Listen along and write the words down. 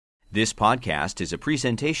This podcast is a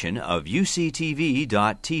presentation of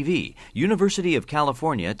UCTV.tv, University of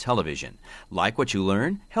California Television. Like what you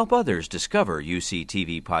learn? Help others discover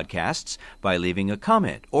UCTV podcasts by leaving a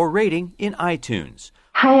comment or rating in iTunes.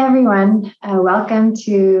 Hi, everyone. Welcome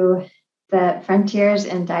to the Frontiers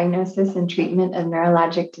in Diagnosis and Treatment of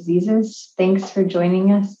Neurologic Diseases. Thanks for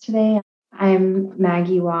joining us today. I'm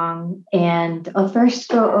Maggie Waung, and I'll first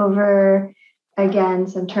go over again,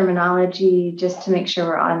 some terminology just to make sure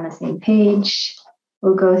we're all on the same page.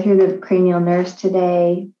 We'll go through the cranial nerves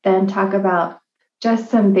today, then talk about just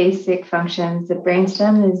some basic functions. The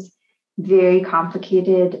brainstem is very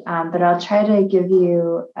complicated, but I'll try to give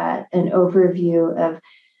you an overview of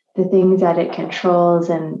the things that it controls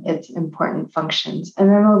and its important functions. And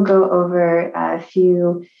then we'll go over a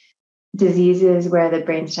few diseases where the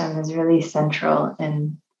brainstem is really central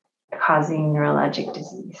in causing neurologic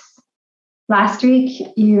disease. Last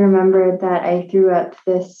week, you remembered that I threw up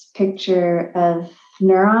this picture of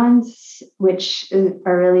neurons, which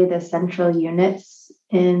are really the central units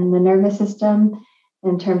in the nervous system.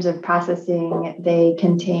 In terms of processing, they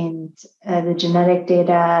contain the genetic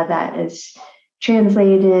data that is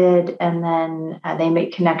translated, and then they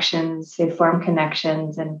make connections, they form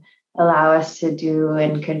connections and allow us to do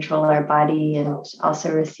and control our body and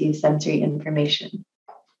also receive sensory information.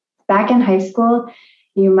 Back in high school,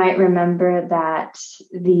 you might remember that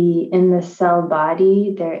in the cell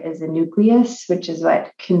body, there is a nucleus, which is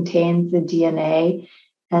what contains the DNA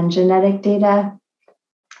and genetic data.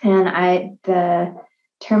 And the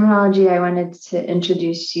terminology I wanted to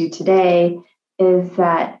introduce to you today is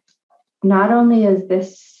that not only is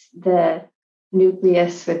this the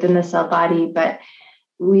nucleus within the cell body, but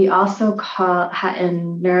we also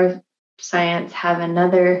in neuroscience have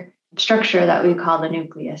another structure that we call the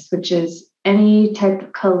nucleus, which is any type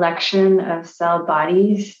of collection of cell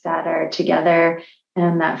bodies that are together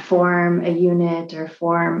and that form a unit or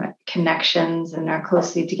form connections and are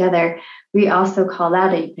closely together, we also call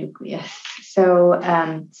that a nucleus. So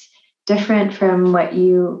different from what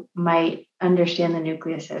you might understand the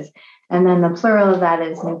nucleus is. And then the plural of that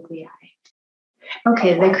is nuclei.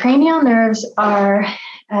 Okay, the cranial nerves are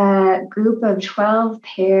a group of 12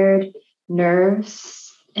 paired nerves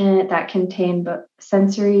that contain both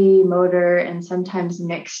sensory, motor, and sometimes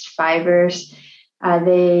mixed fibers.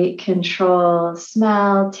 They control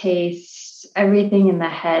smell, taste, everything in the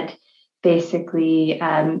head, basically,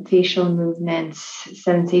 facial movements,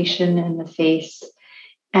 sensation in the face.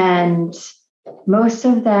 And most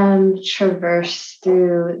of them traverse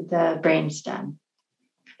through the brainstem.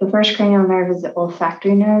 The first cranial nerve is the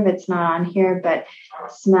olfactory nerve. It's not on here, but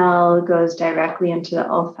smell goes directly into the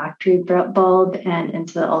olfactory bulb and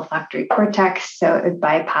into the olfactory cortex, so it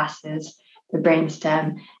bypasses the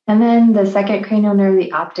brainstem. And then the second cranial nerve,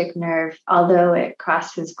 the optic nerve, although it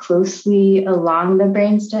crosses closely along the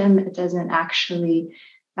brainstem, it doesn't actually,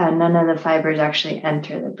 none of the fibers actually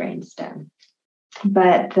enter the brainstem.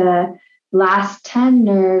 But the last 10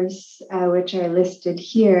 nerves, which are listed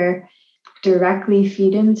here, directly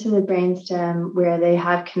feed into the brainstem where they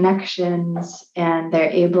have connections and they're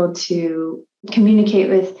able to communicate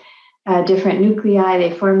with different nuclei.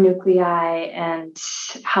 They form nuclei and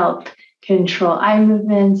help control eye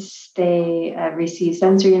movements. They receive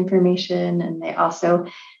sensory information, and they also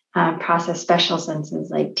process special senses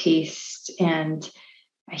like taste and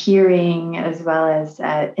hearing, as well as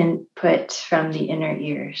input from the inner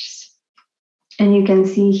ears. And you can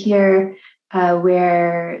see here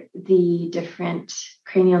where the different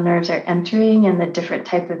cranial nerves are entering and the different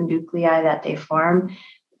type of nuclei that they form.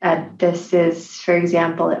 This is, for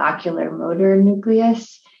example, the ocular motor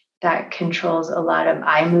nucleus that controls a lot of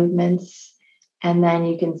eye movements. And then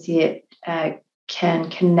you can see it can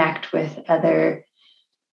connect with other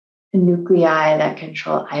nuclei that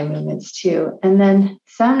control eye movements too. And then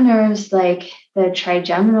some nerves, like the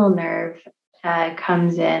trigeminal nerve,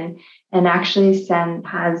 comes in and actually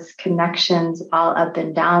has connections all up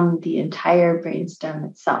and down the entire brainstem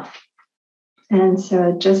itself. And so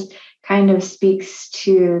it just kind of speaks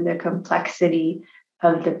to the complexity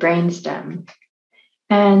of the brainstem.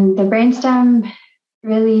 And the brainstem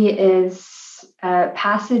really is a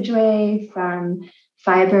passageway from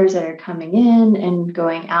fibers that are coming in and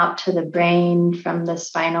going out to the brain from the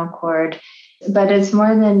spinal cord. But it's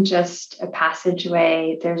more than just a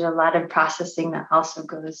passageway. There's a lot of processing that also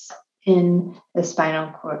goes in the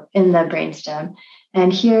spinal cord, in the brainstem.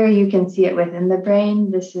 And here you can see it within the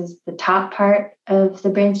brain. This is the top part of the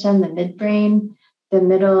brainstem, the midbrain. The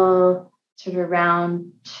middle sort of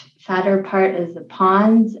round, fatter part is the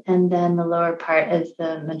pons, and then the lower part is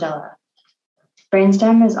the medulla.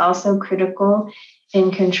 Brainstem is also critical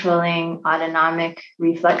in controlling autonomic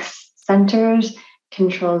reflex centers,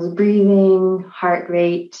 controls breathing, heart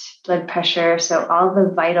rate, blood pressure, so all the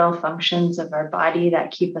vital functions of our body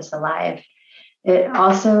that keep us alive. It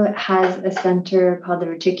also has a center called the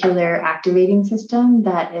reticular activating system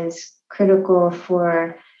that is critical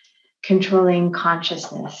for controlling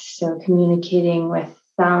consciousness, so communicating with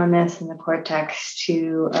thalamus and the cortex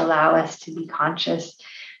to allow us to be conscious.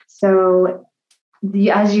 So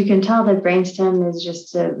as you can tell, the brainstem is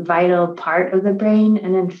just a vital part of the brain.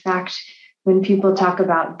 And in fact, when people talk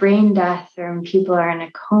about brain death or when people are in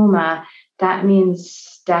a coma, that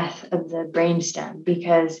means death of the brainstem,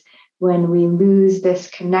 because when we lose this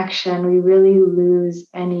connection, we really lose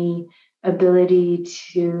any ability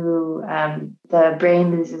to, the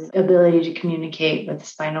brain loses ability to communicate with the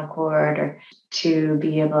spinal cord or to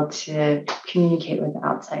be able to communicate with the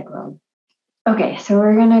outside world. Okay, so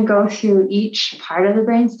we're going to go through each part of the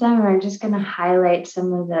brainstem, and I'm just going to highlight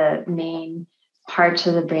some of the main parts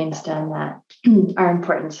of the brainstem that are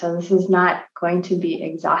important. So this is not going to be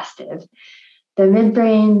exhaustive. The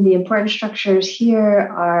midbrain, the important structures here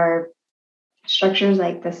are structures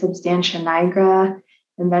like the substantia nigra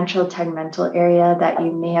and ventral tegmental area that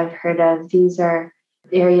you may have heard of. These are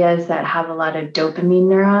areas that have a lot of dopamine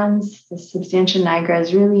neurons. The substantia nigra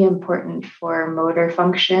is really important for motor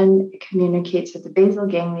function. It communicates with the basal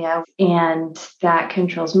ganglia, and that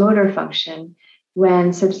controls motor function.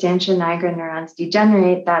 When substantia nigra neurons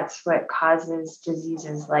degenerate, that's what causes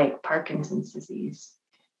diseases like Parkinson's disease.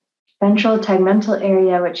 Ventral tegmental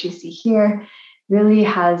area, which you see here, really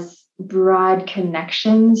has broad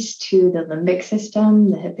connections to the limbic system,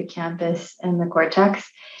 the hippocampus, and the cortex,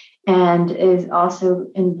 and is also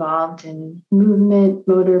involved in movement,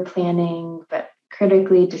 motor planning, but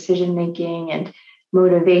critically decision-making and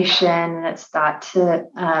motivation. And it's thought to,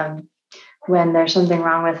 when there's something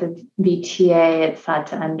wrong with a VTA, it's thought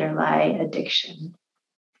to underlie addiction.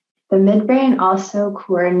 The midbrain also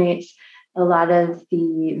coordinates a lot of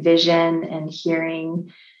the vision and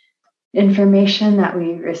hearing information that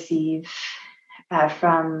we receive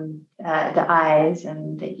from the eyes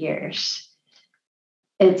and the ears.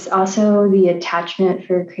 It's also the attachment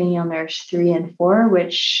for cranial nerves 3 and 4,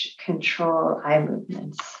 which control eye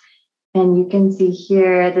movements. And you can see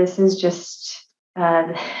here, this is just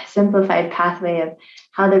a simplified pathway of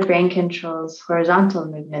how the brain controls horizontal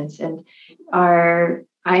movements. And our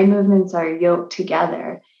eye movements are yoked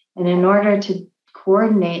together. And in order to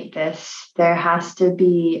coordinate this, there has to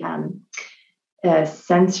be a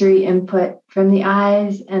sensory input from the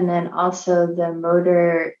eyes, and then also the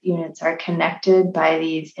motor units are connected by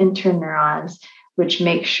these interneurons, which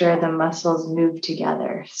make sure the muscles move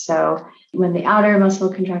together. So when the outer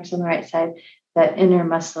muscle contracts on the right side, the inner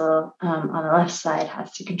muscle on the left side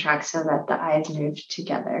has to contract so that the eyes move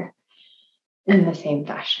together in the same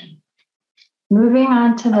fashion. Moving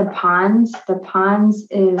on to the pons. The pons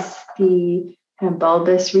is the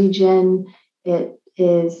bulbous region. It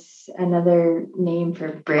is another name for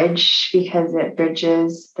bridge because it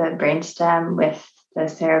bridges the brainstem with the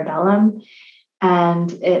cerebellum. And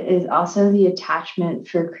it is also the attachment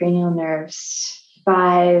for cranial nerves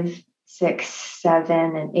 5, 6,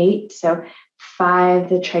 7, and 8. So 5,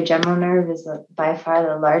 the trigeminal nerve, is by far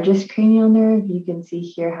the largest cranial nerve. You can see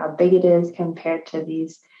here how big it is compared to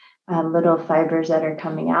these little fibers that are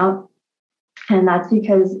coming out. And that's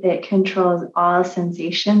because it controls all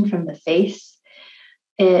sensation from the face.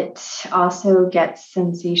 It also gets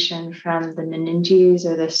sensation from the meninges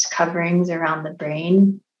or the coverings around the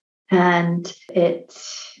brain. And it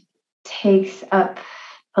takes up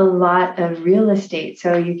a lot of real estate.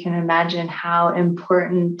 So you can imagine how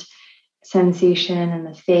important sensation in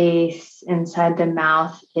the face, inside the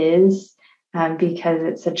mouth is, because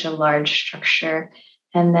it's such a large structure.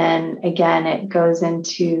 And then again, it goes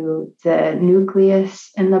into the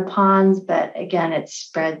nucleus in the pons, but again, it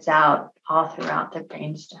spreads out all throughout the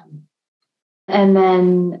brainstem. And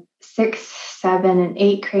then 6, 7, and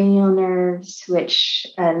 8 cranial nerves, which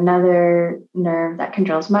another nerve that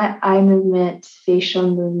controls my eye movement,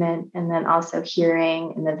 facial movement, and then also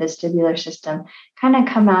hearing in the vestibular system, kind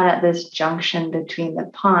of come out at this junction between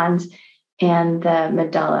the pons and the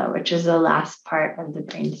medulla, which is the last part of the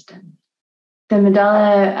brainstem. The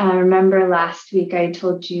medulla, remember last week I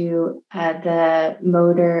told you the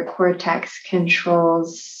motor cortex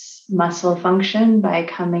controls muscle function by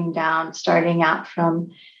coming down, starting out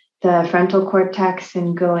from the frontal cortex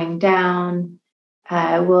and going down.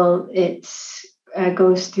 It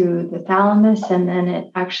goes through the thalamus and then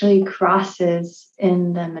it actually crosses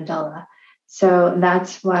in the medulla. So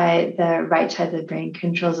that's why the right side of the brain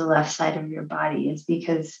controls the left side of your body, is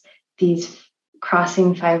because these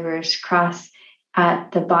crossing fibers cross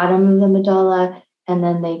at the bottom of the medulla, and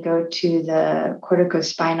then they go to the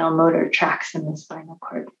corticospinal motor tracts in the spinal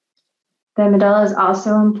cord. The medulla is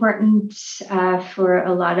also important for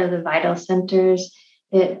a lot of the vital centers.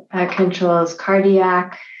 It controls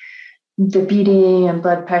cardiac, the beating and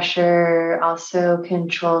blood pressure, also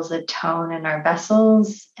controls the tone in our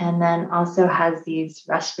vessels, and then also has these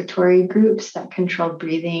respiratory groups that control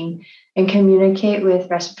breathing and communicate with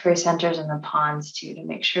respiratory centers in the pons too, to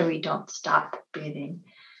make sure we don't stop breathing.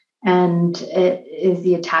 And it is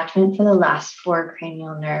the attachment for the last 4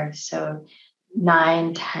 cranial nerves. So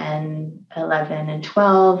 9, 10, 11, and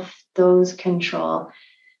 12, those control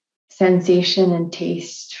sensation and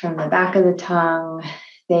taste from the back of the tongue.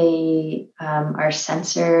 They are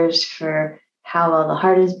sensors for how well the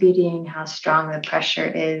heart is beating, how strong the pressure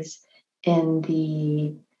is in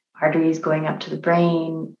the arteries going up to the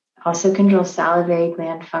brain. Also control salivary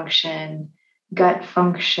gland function, gut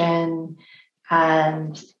function,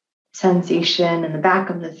 and sensation in the back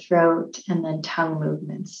of the throat, and then tongue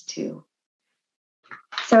movements too.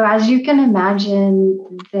 So as you can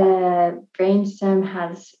imagine, the brainstem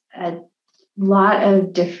has a lot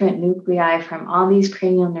of different nuclei from all these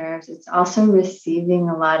cranial nerves. It's also receiving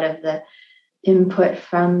a lot of the input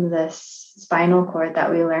from the spinal cord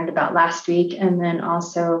that we learned about last week, and then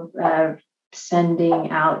also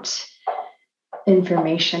sending out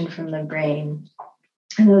information from the brain.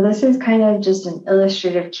 And so this is kind of just an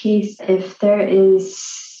illustrative case. If there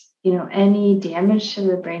is, any damage to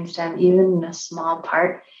the brainstem, even in a small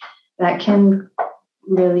part, that can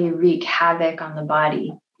really wreak havoc on the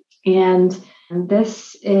body. And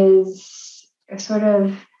this is sort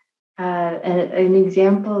of an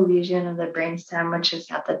example lesion of the brainstem, which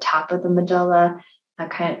is at the top of the medulla,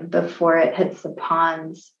 kind of before it hits the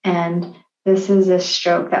pons. And this is a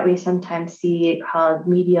stroke that we sometimes see called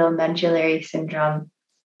medial medullary syndrome,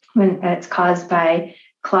 when it's caused by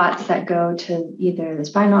clots that go to either the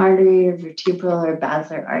spinal artery or vertebral or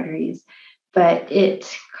basilar arteries. But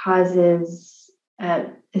it causes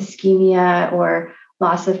ischemia or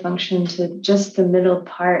loss of function to just the middle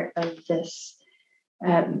part of this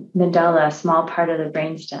medulla, small part of the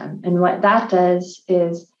brainstem. And what that does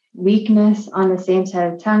is weakness on the same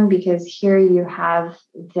side of the tongue, because here you have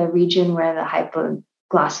the region where the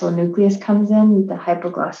hypoglossal nucleus comes in. The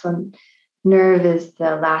hypoglossal nerve is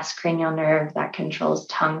the last cranial nerve that controls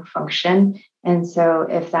tongue function. And so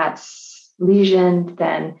if that's lesioned,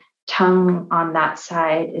 then tongue on that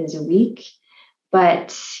side is weak.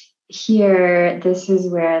 But here, this is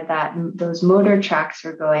where those motor tracts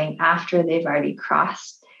are going after they've already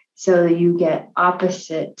crossed. So you get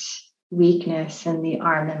opposite weakness in the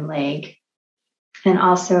arm and leg. And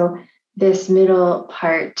also, this middle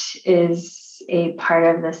part is a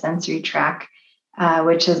part of the sensory tract,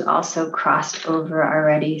 which is also crossed over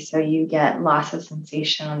already. So you get loss of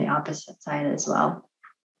sensation on the opposite side as well.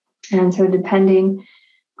 And so depending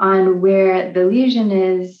on where the lesion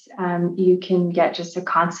is, you can get just a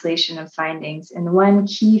constellation of findings. And one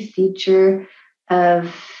key feature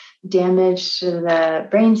of damage to the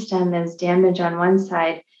brainstem is damage on one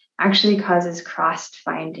side actually causes crossed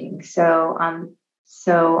findings. So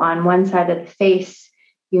on one side of the face,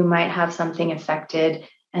 you might have something affected,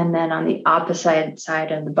 and then on the opposite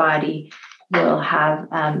side of the body, you'll have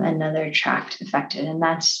another tract affected. And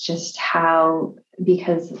that's just how,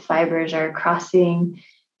 because the fibers are crossing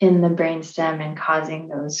in the brainstem and causing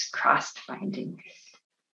those crossed findings.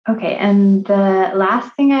 Okay, and the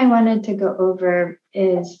last thing I wanted to go over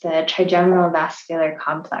is the trigeminal vascular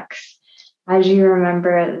complex. As you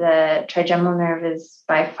remember, the trigeminal nerve is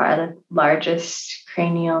by far the largest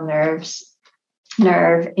cranial nerve,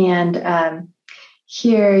 and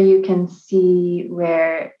here you can see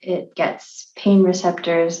where it gets pain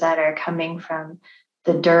receptors that are coming from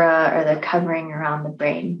the dura, or the covering around the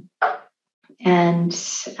brain, and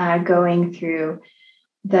going through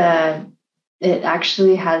it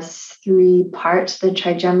actually has 3 parts: the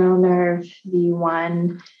trigeminal nerve,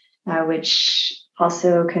 V1, which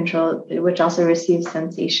also receives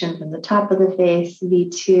sensation from the top of the face,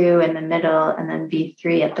 V2 in the middle, and then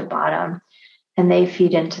V3 at the bottom, and they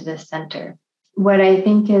feed into the center. What I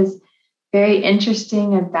think is very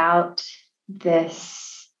interesting about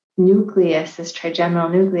this nucleus, this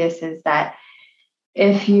trigeminal nucleus, is that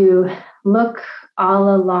if you look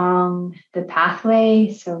all along the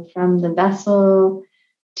pathway, so from the vessel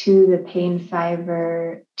to the pain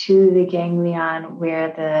fiber, to the ganglion where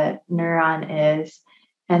the neuron is,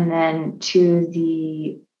 and then to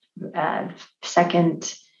the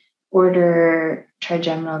second order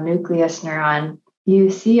trigeminal nucleus neuron, you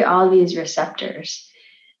see all these receptors.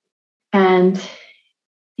 And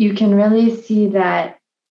you can really see that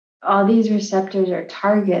all these receptors are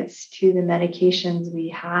targets to the medications we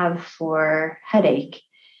have for headache.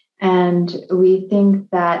 And we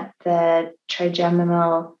think that the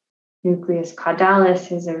trigeminal nucleus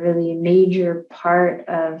caudalis is a really major part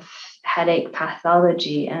of headache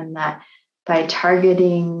pathology, and that by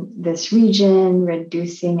targeting this region,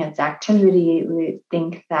 reducing its activity, we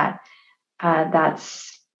think that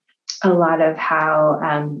that's a lot of how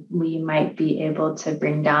we might be able to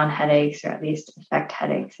bring down headaches, or at least affect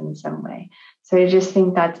headaches in some way. So I just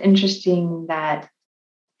think that's interesting that,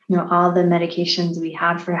 all the medications we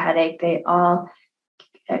have for headache, they all,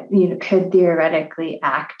 could theoretically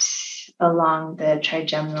act along the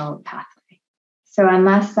trigeminal pathway. So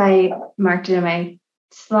unless I marked it in my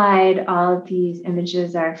slide, all of these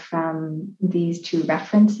images are from these two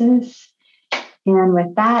references. And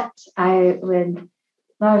with that, I would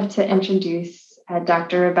love to introduce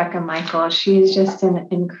Dr. Rebecca Michael. She's just an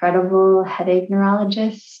incredible headache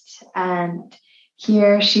neurologist. And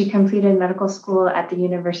here she completed medical school at the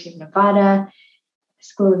University of Nevada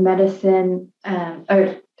School of Medicine, and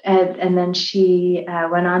then she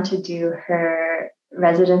went on to do her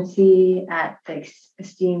residency at the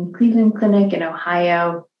esteemed Cleveland Clinic in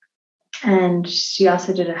Ohio. And she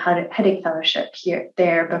also did a headache fellowship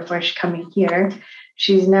there before coming here.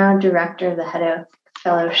 She's now director of the headache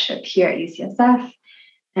fellowship here at UCSF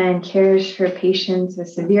and cares for patients with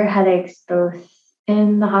severe headaches, both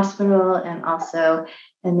in the hospital and also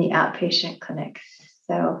in the outpatient clinics.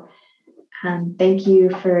 So thank you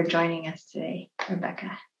for joining us today,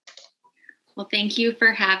 Rebecca. Well, thank you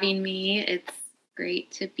for having me. It's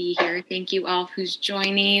great to be here. Thank you all who's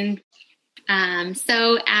joining.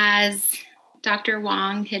 So as Dr.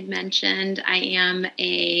 Waung had mentioned, I am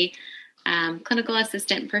a clinical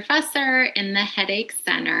assistant professor in the Headache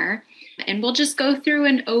Center, and we'll just go through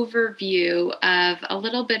an overview of a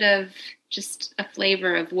little bit of just a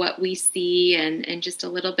flavor of what we see and just a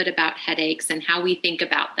little bit about headaches and how we think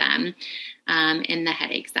about them in the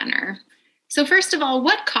Headache Center. So first of all,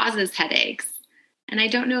 what causes headaches? And I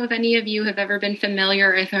don't know if any of you have ever been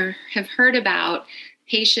familiar or have heard about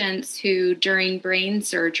patients who during brain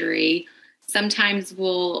surgery sometimes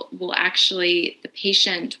the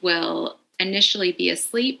patient will initially be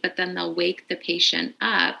asleep, but then they'll wake the patient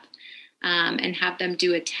up and have them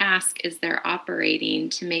do a task as they're operating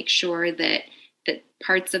to make sure that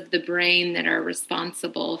parts of the brain that are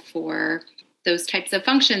responsible for those types of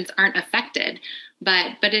functions aren't affected.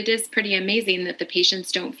 But it is pretty amazing that the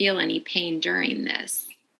patients don't feel any pain during this.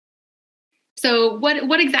 So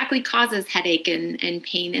what exactly causes headache and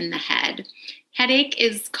pain in the head? Headache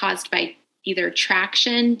is caused by either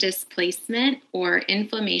traction, displacement, or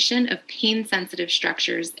inflammation of pain-sensitive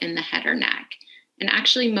structures in the head or neck. And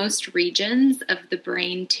actually, most regions of the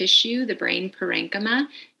brain tissue, the brain parenchyma,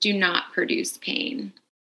 do not produce pain.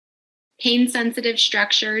 Pain-sensitive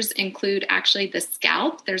structures include actually the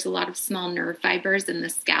scalp. There's a lot of small nerve fibers in the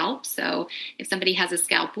scalp. So if somebody has a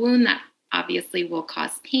scalp wound, that obviously will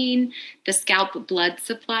cause pain. The scalp blood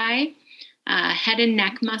supply, head and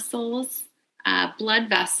neck muscles, blood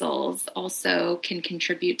vessels also can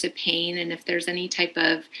contribute to pain. And if there's any type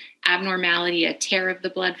of abnormality, a tear of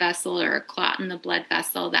the blood vessel or a clot in the blood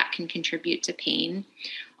vessel, that can contribute to pain.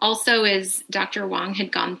 Also, as Dr. Waung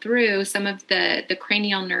had gone through, some of the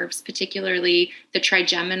cranial nerves, particularly the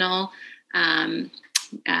trigeminal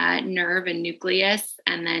nerve and nucleus,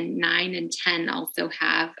 and then 9 and 10 also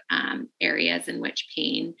have areas in which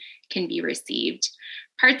pain can be received.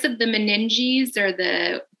 Parts of the meninges or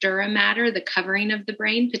the dura mater, the covering of the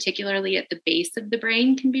brain, particularly at the base of the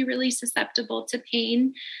brain, can be really susceptible to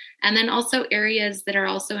pain. And then also areas that are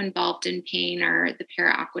also involved in pain are the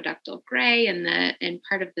paraqueductal gray and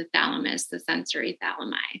part of the thalamus, the sensory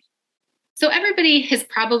thalami. So everybody has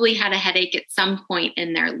probably had a headache at some point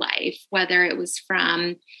in their life, whether it was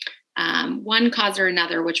from one cause or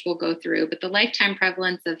another, which we'll go through, but the lifetime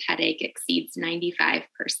prevalence of headache exceeds 95%.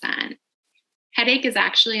 Headache is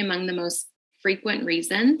actually among the most frequent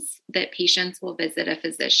reasons that patients will visit a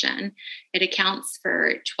physician. It accounts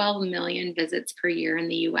for 12 million visits per year in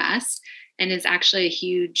the US and is actually a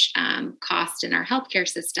huge cost in our healthcare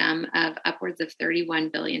system of upwards of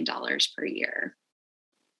 $31 billion per year.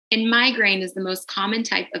 And migraine is the most common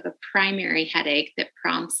type of a primary headache that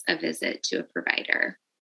prompts a visit to a provider.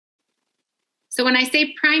 So when I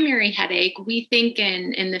say primary headache, we think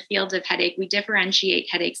in the field of headache, we differentiate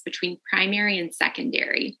headaches between primary and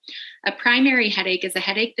secondary. A primary headache is a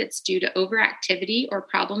headache that's due to overactivity or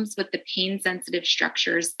problems with the pain-sensitive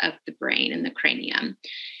structures of the brain and the cranium.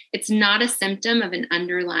 It's not a symptom of an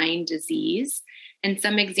underlying disease. And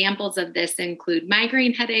some examples of this include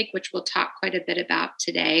migraine headache, which we'll talk quite a bit about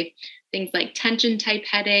today, things like tension type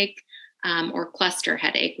headache, or cluster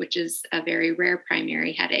headache, which is a very rare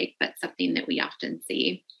primary headache, but something that we often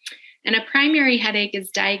see. And a primary headache is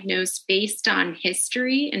diagnosed based on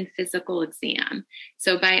history and physical exam.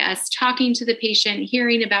 So by us talking to the patient,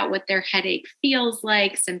 hearing about what their headache feels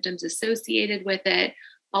like, symptoms associated with it,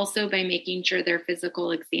 also by making sure their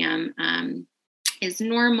physical exam is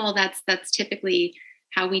normal, that's typically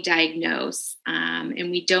how we diagnose. And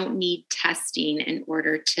we don't need testing in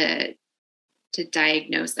order to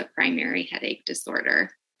diagnose a primary headache disorder.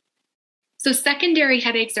 So secondary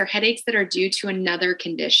headaches are headaches that are due to another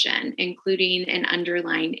condition, including an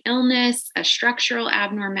underlying illness, a structural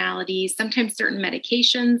abnormality. Sometimes certain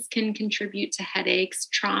medications can contribute to headaches,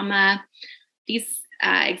 trauma. These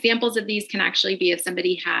examples of these can actually be if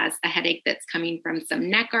somebody has a headache that's coming from some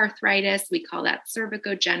neck arthritis. We call that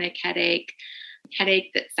cervicogenic headache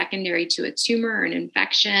that's secondary to a tumor or an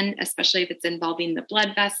infection, especially if it's involving the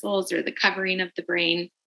blood vessels or the covering of the brain.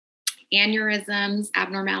 Aneurysms,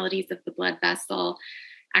 abnormalities of the blood vessel.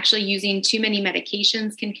 Actually, using too many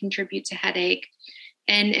medications can contribute to headache.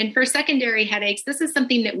 And for secondary headaches, this is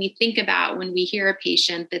something that we think about when we hear a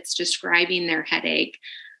patient that's describing their headache.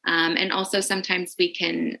 And also sometimes we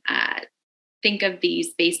can think of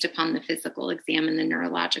these based upon the physical exam and the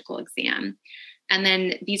neurological exam. And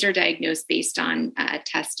then these are diagnosed based on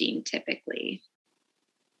testing typically.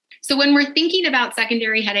 So when we're thinking about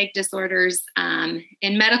secondary headache disorders,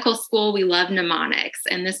 in medical school, we love mnemonics.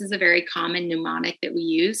 And this is a very common mnemonic that we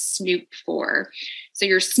use, SNOOP4. So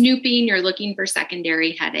you're snooping, you're looking for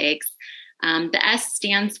secondary headaches. The S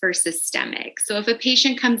stands for systemic. So if a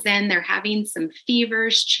patient comes in, they're having some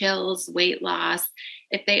fevers, chills, weight loss.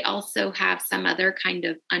 If they also have some other kind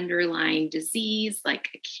of underlying disease like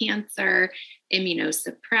a cancer,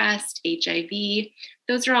 immunosuppressed, HIV,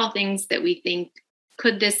 those are all things that we think,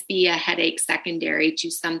 could this be a headache secondary to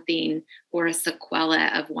something or a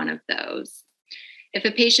sequela of one of those? If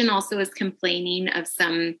a patient also is complaining of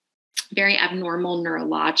some very abnormal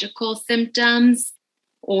neurological symptoms,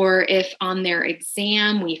 or if on their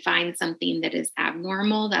exam we find something that is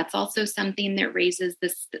abnormal, that's also something that raises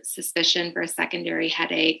the suspicion for a secondary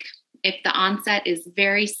headache. If the onset is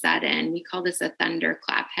very sudden, we call this a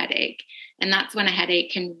thunderclap headache. And that's when a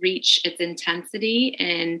headache can reach its intensity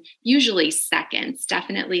in usually seconds,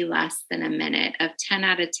 definitely less than a minute, of 10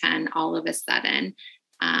 out of 10 all of a sudden.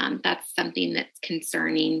 That's something that's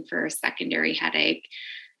concerning for a secondary headache.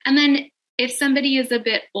 And then if somebody is a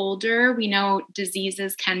bit older, we know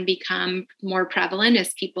diseases can become more prevalent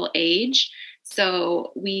as people age.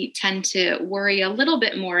 So we tend to worry a little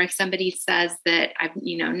bit more if somebody says that I've,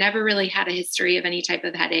 never really had a history of any type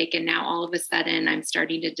of headache, and now all of a sudden I'm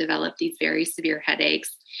starting to develop these very severe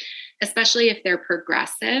headaches, especially if they're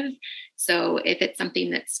progressive. So if it's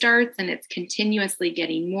something that starts and it's continuously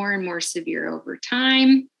getting more and more severe over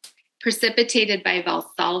time, precipitated by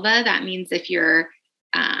Valsalva, that means if you're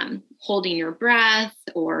holding your breath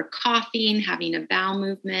or coughing, having a bowel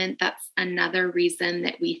movement, that's another reason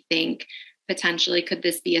that we think potentially could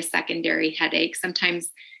this be a secondary headache. Sometimes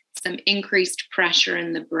some increased pressure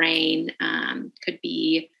in the brain could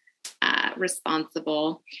be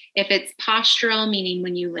responsible. If it's postural, meaning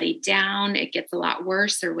when you lay down, it gets a lot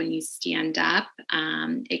worse, or when you stand up,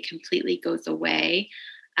 it completely goes away.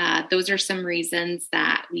 Those are some reasons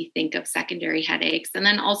that we think of secondary headaches. And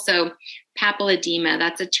then also papilledema,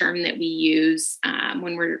 that's a term that we use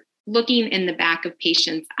when we're looking in the back of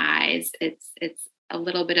patients' eyes. It's a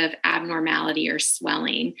little bit of abnormality or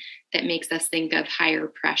swelling that makes us think of higher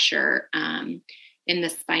pressure in the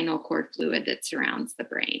spinal cord fluid that surrounds the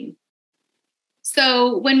brain.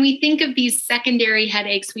 So when we think of these secondary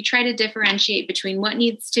headaches, we try to differentiate between what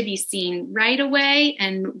needs to be seen right away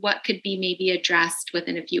and what could be maybe addressed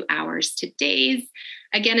within a few hours to days.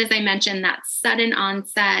 Again, as I mentioned, that sudden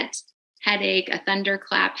onset headache, a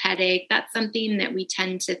thunderclap headache, that's something that we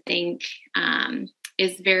tend to think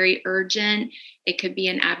is very urgent. It could be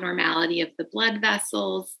an abnormality of the blood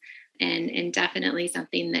vessels, and definitely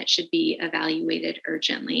something that should be evaluated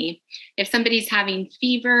urgently. If somebody's having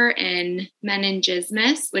fever and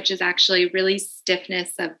meningismus, which is actually really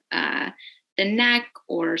stiffness of the neck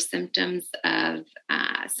or symptoms of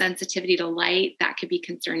sensitivity to light, that could be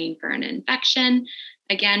concerning for an infection.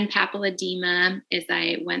 Again, papilledema, as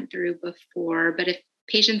I went through before, but if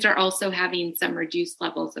patients are also having some reduced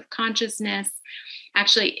levels of consciousness,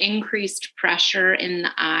 actually increased pressure in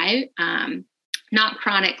the eye, not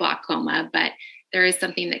chronic glaucoma, but there is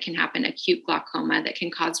something that can happen, acute glaucoma, that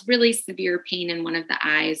can cause really severe pain in one of the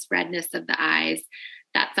eyes, redness of the eyes.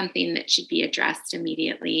 That's something that should be addressed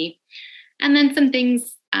immediately. And then some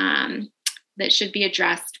things that should be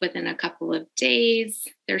addressed within a couple of days.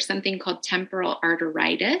 There's something called temporal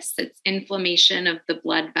arteritis. It's inflammation of the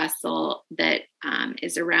blood vessel that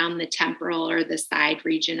is around the temporal or the side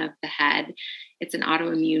region of the head. It's an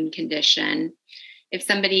autoimmune condition. If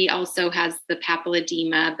somebody also has the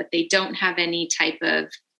papilledema, but they don't have any type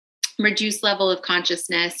of reduced level of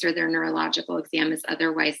consciousness, or their neurological exam is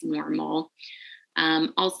otherwise normal.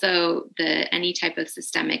 Also, any type of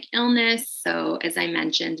systemic illness. So as I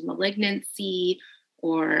mentioned, malignancy,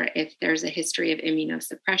 or if there's a history of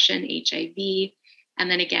immunosuppression, HIV. And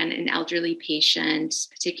then again, an elderly patient,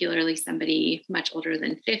 particularly somebody much older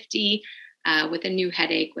than 50, with a new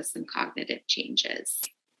headache with some cognitive changes.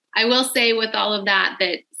 I will say with all of that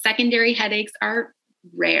secondary headaches are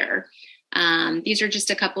rare. These are just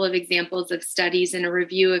a couple of examples of studies in a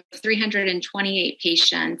review of 328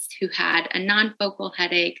 patients who had a non-focal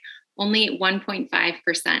headache. Only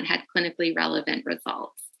 1.5% had clinically relevant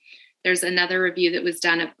results. There's another review that was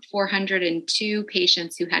done of 402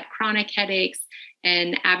 patients who had chronic headaches,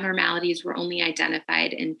 and abnormalities were only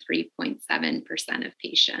identified in 3.7% of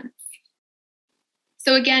patients.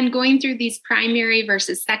 So again, going through these primary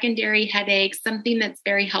versus secondary headaches, something that's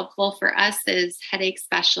very helpful for us as headache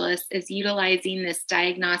specialists is utilizing this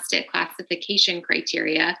diagnostic classification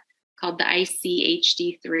criteria called the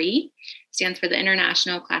ICHD-3. Stands for the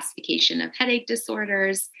International Classification of Headache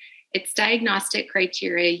Disorders. It's diagnostic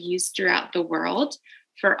criteria used throughout the world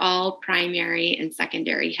for all primary and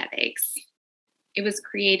secondary headaches. It was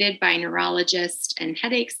created by neurologists and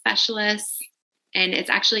headache specialists, and it's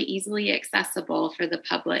actually easily accessible for the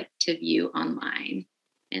public to view online.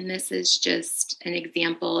 And this is just an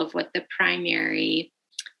example of what the primary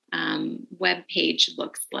web page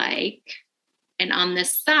looks like. And on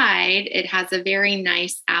this side, it has a very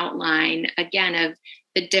nice outline, again, of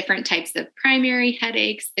the different types of primary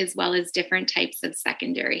headaches as well as different types of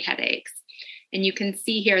secondary headaches. And you can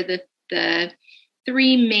see here the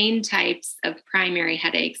three main types of primary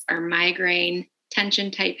headaches are migraine,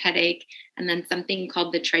 tension type headache, and then something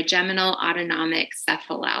called the trigeminal autonomic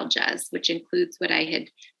cephalalgias, which includes what I had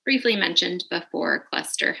briefly mentioned before,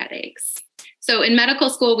 cluster headaches. So in medical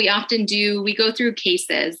school, we go through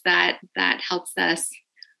cases that helps us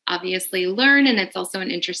obviously learn, and it's also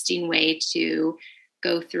an interesting way to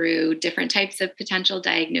go through different types of potential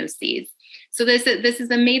diagnoses. So this is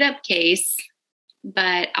a made up case,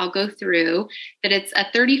 but I'll go through that. It's a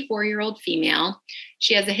 34-year-old female.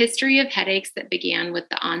 She has a history of headaches that began with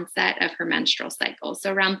the onset of her menstrual cycle.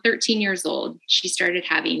 So around 13 years old, she started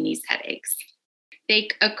having these headaches. They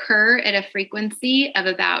occur at a frequency of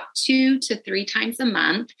about 2 to 3 times a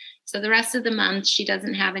month. So the rest of the month, she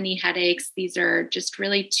doesn't have any headaches. These are just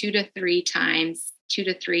really 2 to 3 times, 2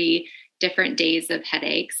 to 3 different days of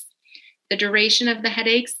headaches. The duration of the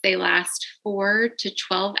headaches, they last 4 to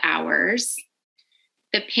 12 hours.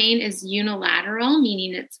 The pain is unilateral,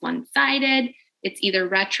 meaning it's one-sided. It's either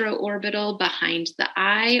retroorbital behind the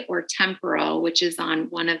eye or temporal, which is on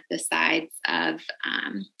one of the sides of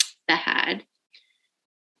the head.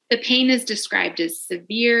 The pain is described as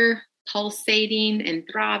severe, pulsating, and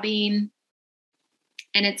throbbing,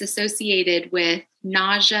 and it's associated with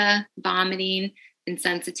nausea, vomiting, and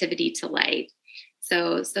sensitivity to light.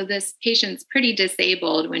 So this patient's pretty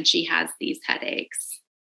disabled when she has these headaches.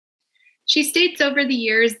 She states over the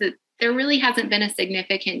years that there really hasn't been a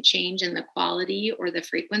significant change in the quality or the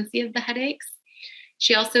frequency of the headaches.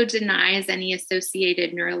 She also denies any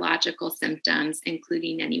associated neurological symptoms,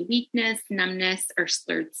 including any weakness, numbness, or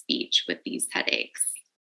slurred speech with these headaches.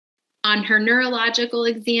 On her neurological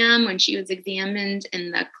exam, when she was examined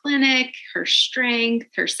in the clinic, her strength,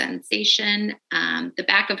 her sensation, the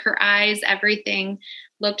back of her eyes, everything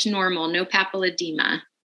looked normal, no papilledema.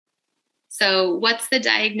 So what's the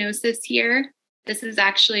diagnosis here? This is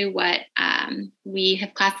actually what we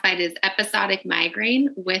have classified as episodic migraine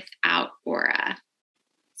without aura.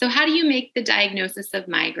 So how do you make the diagnosis of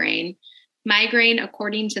migraine? Migraine,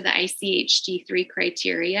 according to the ICHD-3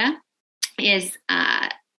 criteria, is a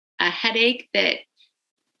headache that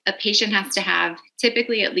a patient has to have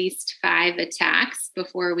typically at least 5 attacks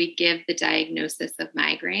before we give the diagnosis of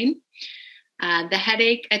migraine. The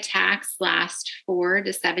headache attacks last 4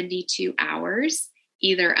 to 72 hours,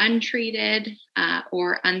 either untreated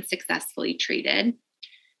or unsuccessfully treated.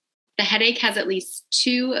 The headache has at least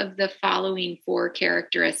 2 of the following 4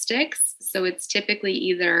 characteristics. So it's typically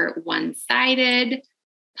either one-sided,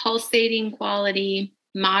 pulsating quality,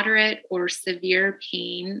 moderate or severe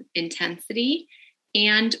pain intensity,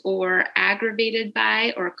 and or aggravated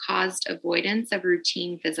by or caused avoidance of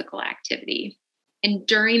routine physical activity. And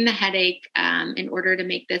during the headache, in order to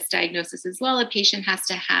make this diagnosis as well, a patient has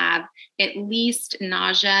to have at least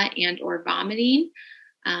nausea and or vomiting,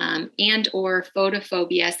 and or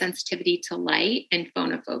photophobia, sensitivity to light, and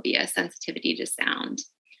phonophobia, sensitivity to sound.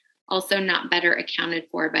 Also not better accounted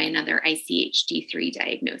for by another ICHD3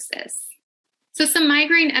 diagnosis. So some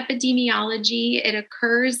migraine epidemiology, it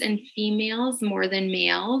occurs in females more than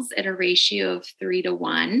males at a ratio of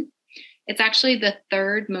 3-to-1. It's actually the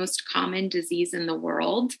third most common disease in the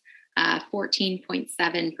world,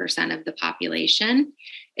 14.7% of the population.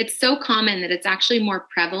 It's so common that it's actually more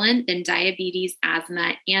prevalent than diabetes,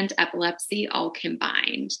 asthma, and epilepsy all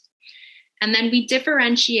combined. And then we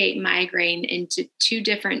differentiate migraine into two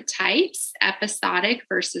different types, episodic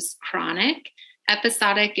versus chronic.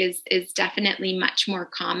 Episodic is definitely much more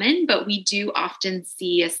common, but we do often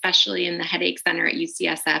see, especially in the Headache Center at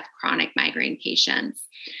UCSF, chronic migraine patients.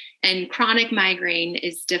 And chronic migraine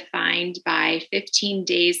is defined by 15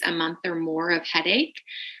 days a month or more of headache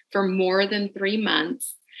for more than 3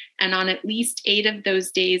 months. And on at least 8 of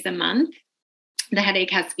those days a month, the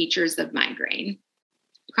headache has features of migraine.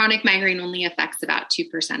 Chronic migraine only affects about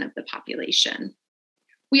 2% of the population.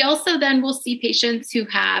 We also then will see patients who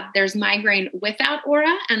there's migraine without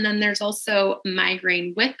aura, and then there's also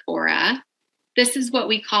migraine with aura. This is what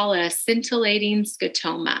we call a scintillating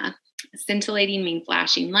scotoma. Scintillating means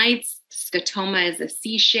flashing lights. Scotoma is a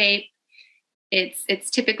C shape. It's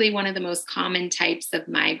typically one of the most common types of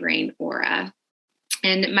migraine aura.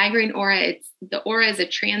 And migraine aura, the aura is a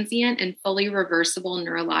transient and fully reversible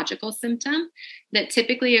neurological symptom that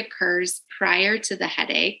typically occurs prior to the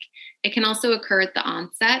headache. It can also occur at the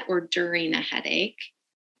onset or during a headache.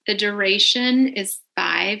 The duration is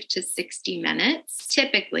 5 to 60 minutes,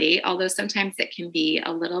 typically, although sometimes it can be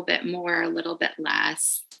a little bit more, a little bit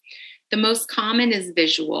less. The most common is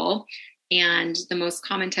visual, and the most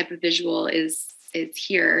common type of visual is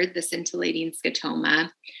here, the scintillating scotoma.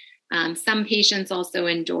 Some patients also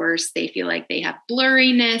endorse, they feel like they have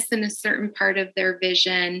blurriness in a certain part of their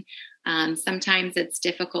vision. Sometimes it's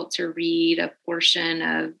difficult to read a portion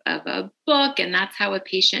of a book, and that's how a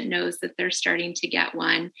patient knows that they're starting to get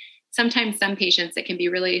one. Sometimes some patients, it can be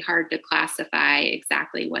really hard to classify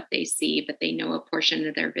exactly what they see, but they know a portion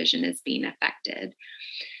of their vision is being affected.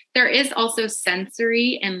 There is also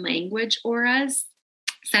sensory and language auras,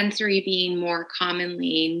 sensory being more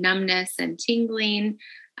commonly numbness and tingling.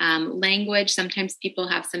 Language, sometimes people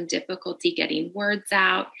have some difficulty getting words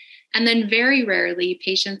out. And then very rarely,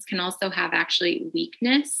 patients can also have actually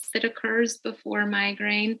weakness that occurs before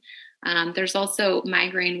migraine. There's also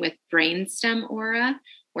migraine with brainstem aura,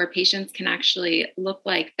 where patients can actually look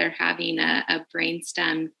like they're having a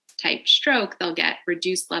brainstem type stroke. They'll get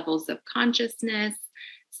reduced levels of consciousness,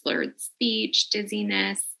 slurred speech,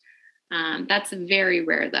 dizziness. That's very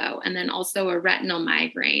rare though. And then also a retinal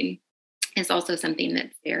migraine is also something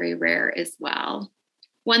that's very rare as well.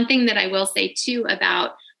 One thing that I will say too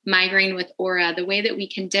about migraine with aura, the way that we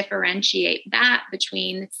can differentiate that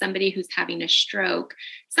between somebody who's having a stroke,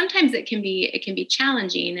 sometimes it can be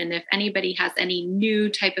challenging. And if anybody has any new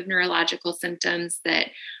type of neurological symptoms that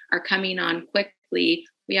are coming on quickly,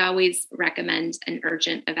 we always recommend an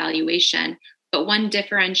urgent evaluation. But one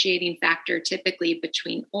differentiating factor typically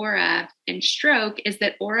between aura and stroke is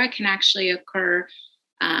that aura can actually occur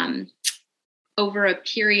over a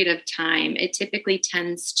period of time. It typically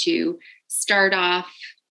tends to start off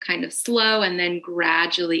kind of slow and then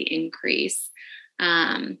gradually increase.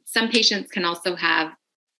 Some patients can also have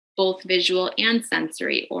both visual and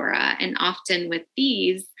sensory aura. And often with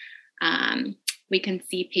these, we can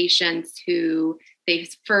see patients who they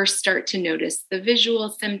first start to notice the visual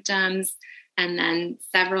symptoms, and then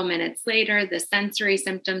several minutes later, the sensory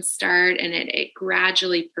symptoms start, and it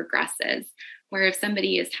gradually progresses. Where if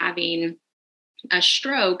somebody is having a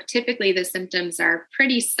stroke, typically the symptoms are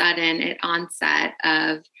pretty sudden at onset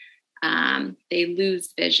of they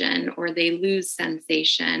lose vision or they lose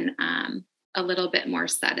sensation a little bit more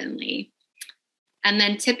suddenly. And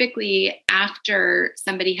then typically after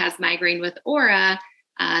somebody has migraine with aura,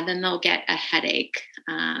 then they'll get a headache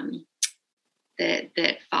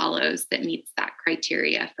that follows that meets that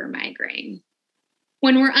criteria for migraine.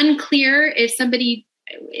 When we're unclear if somebody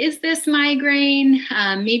is this migraine,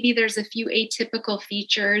 maybe there's a few atypical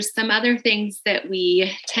features. Some other things that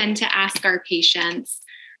we tend to ask our patients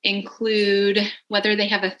include whether they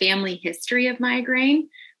have a family history of migraine.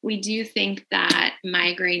 We do think that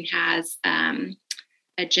migraine has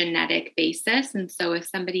a genetic basis. And so if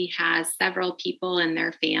somebody has several people in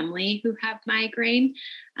their family who have migraine,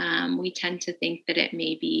 we tend to think that it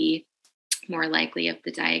may be more likely of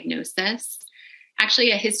the diagnosis.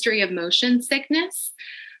 Actually, a history of motion sickness.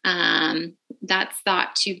 That's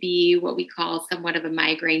thought to be what we call somewhat of a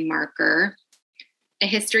migraine marker. A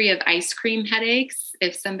history of ice cream headaches.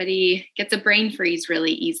 If somebody gets a brain freeze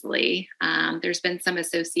really easily, there's been some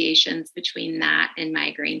associations between that and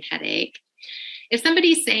migraine headache. If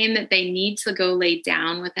somebody's saying that they need to go lay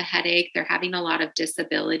down with a headache, they're having a lot of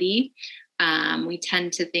disability, we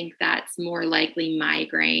tend to think that's more likely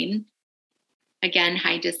migraine. Again,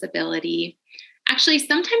 high disability. Actually,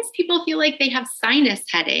 sometimes people feel like they have sinus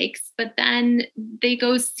headaches, but then they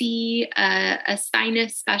go see a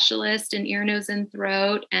sinus specialist in ear, nose, and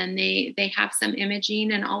throat, and they have some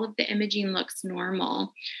imaging, and all of the imaging looks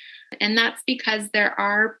normal. And that's because there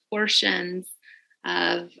are portions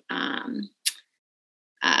of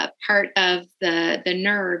part of the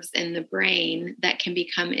nerves in the brain that can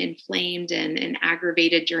become inflamed and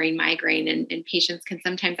aggravated during migraine, and patients can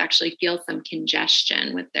sometimes actually feel some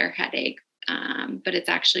congestion with their headache. But it's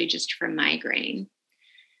actually just from migraine.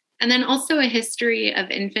 And then also a history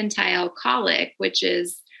of infantile colic, which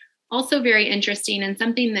is also very interesting and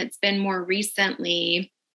something that's been more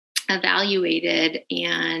recently evaluated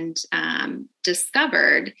and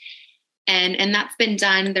discovered. And that's been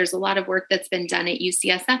done. There's a lot of work that's been done at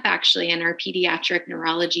UCSF, actually, in our pediatric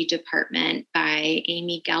neurology department by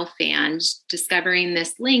Amy Gelfand, discovering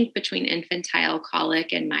this link between infantile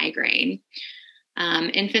colic and migraine.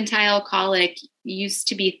 Infantile colic used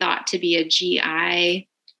to be thought to be a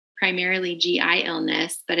primarily GI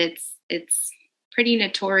illness, but it's pretty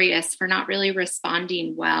notorious for not really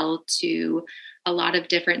responding well to a lot of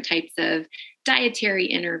different types of dietary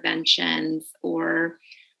interventions or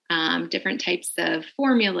different types of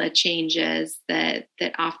formula changes that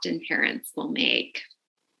often parents will make.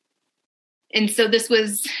 And so this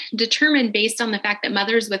was determined based on the fact that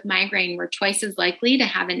mothers with migraine were twice as likely to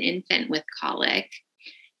have an infant with colic.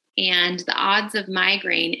 And the odds of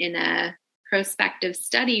migraine in a prospective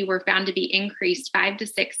study were found to be increased 5 to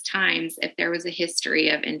 6 times if there was a history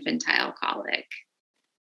of infantile colic.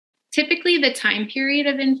 Typically, the time period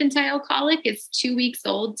of infantile colic is 2 weeks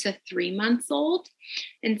old to 3 months old.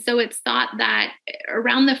 And so it's thought that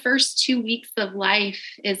around the first 2 weeks of life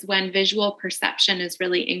is when visual perception is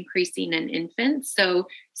really increasing in infants. So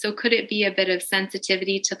could it be a bit of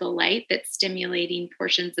sensitivity to the light that's stimulating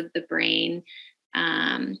portions of the brain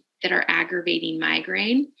that are aggravating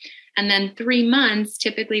migraine? And then 3 months,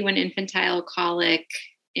 typically when infantile colic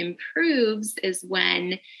improves, is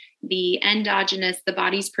when the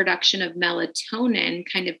body's production of melatonin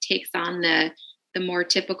kind of takes on the more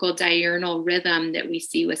typical diurnal rhythm that we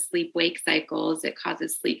see with sleep-wake cycles. It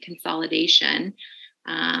causes sleep consolidation.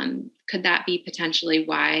 Could that be potentially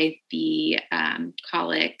why the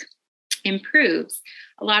colic improves?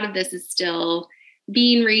 A lot of this is still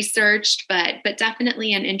being researched, but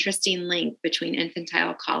definitely an interesting link between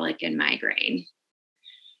infantile colic and migraine.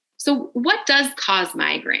 So what does cause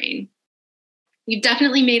migraine? We've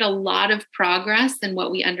definitely made a lot of progress in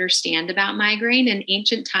what we understand about migraine. In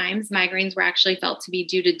ancient times, migraines were actually felt to be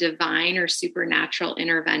due to divine or supernatural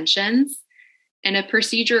interventions. And a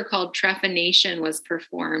procedure called trephination was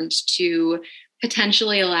performed to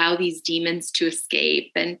potentially allow these demons to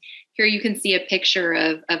escape. And here you can see a picture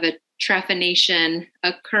of a trephination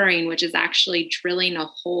occurring, which is actually drilling a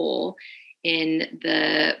hole in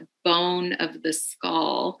the bone of the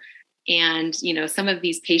skull. And, some of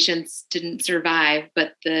these patients didn't survive,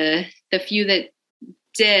 but the few that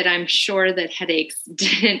did, I'm sure that headaches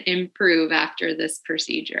didn't improve after this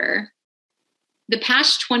procedure. The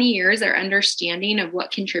past 20 years, our understanding of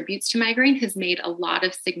what contributes to migraine has made a lot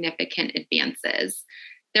of significant advances.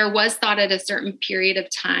 There was thought at a certain period of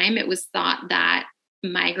time, it was thought that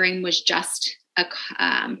migraine was just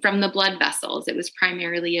from the blood vessels. It was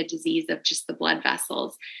primarily a disease of just the blood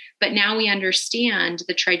vessels. But now we understand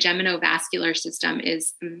the trigeminovascular system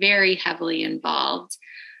is very heavily involved.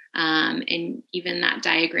 And even that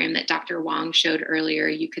diagram that Dr. Waung showed earlier,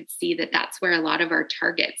 you could see that that's where a lot of our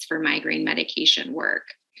targets for migraine medication work.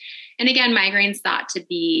 And again, migraine's thought to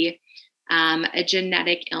be a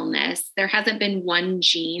genetic illness. There hasn't been one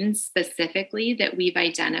gene specifically that we've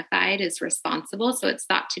identified as responsible. So it's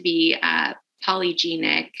thought to be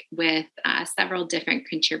polygenic with several different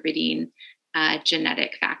contributing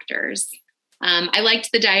genetic factors. I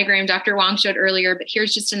liked the diagram Dr. Waung showed earlier, but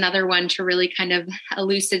here's just another one to really kind of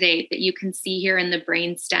elucidate that you can see here in the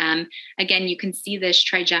brainstem. Again, you can see this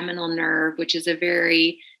trigeminal nerve, which is a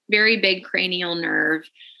very, very big cranial nerve,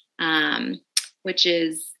 which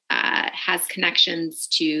is has connections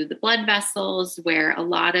to the blood vessels where a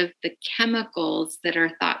lot of the chemicals that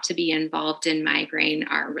are thought to be involved in migraine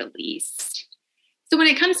are released. So when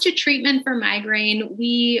it comes to treatment for migraine,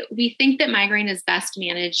 we think that migraine is best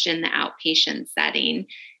managed in the outpatient setting.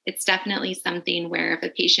 It's definitely something where if a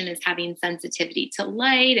patient is having sensitivity to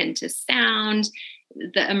light and to sound,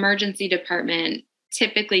 the emergency department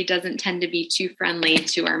typically doesn't tend to be too friendly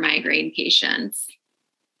to our migraine patients.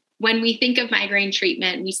 When we think of migraine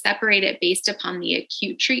treatment, we separate it based upon the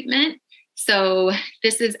acute treatment. So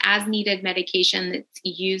this is as needed medication that's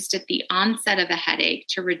used at the onset of a headache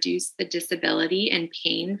to reduce the disability and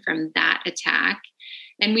pain from that attack.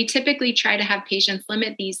 And we typically try to have patients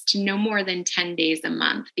limit these to no more than 10 days a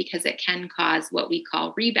month because it can cause what we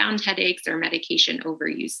call rebound headaches or medication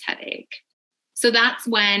overuse headache. So that's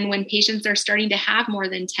when patients are starting to have more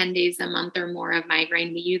than 10 days a month or more of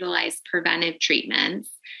migraine, we utilize preventive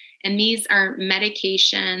treatments. And these are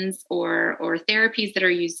medications or therapies that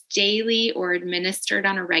are used daily or administered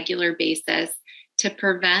on a regular basis to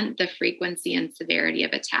prevent the frequency and severity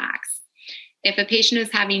of attacks. If a patient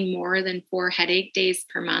is having more than 4 headache days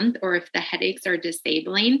per month, or if the headaches are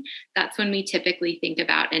disabling, that's when we typically think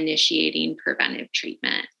about initiating preventive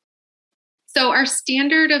treatment. So our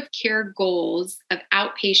standard of care goals of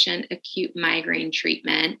outpatient acute migraine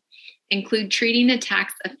treatment include treating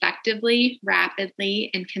attacks effectively,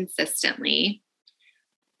 rapidly, and consistently,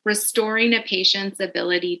 restoring a patient's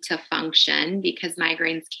ability to function because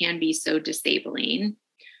migraines can be so disabling,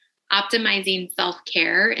 optimizing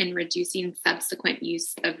self-care and reducing subsequent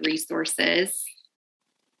use of resources,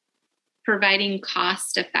 providing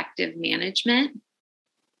cost-effective management.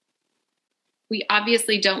 We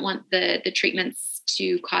obviously don't want the treatments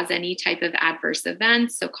to cause any type of adverse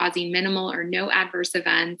events, so causing minimal or no adverse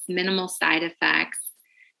events, minimal side effects,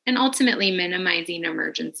 and ultimately minimizing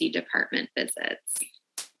emergency department visits.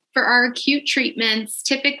 For our acute treatments,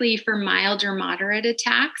 typically for mild or moderate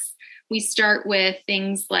attacks, we start with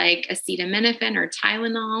things like acetaminophen or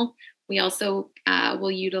Tylenol. We also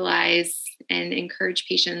will utilize and encourage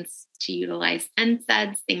patients to utilize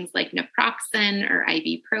NSAIDs, things like naproxen or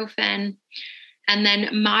ibuprofen. And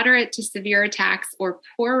then moderate to severe attacks or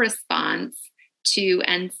poor response to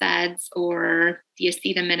NSAIDs or the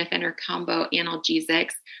acetaminophen or combo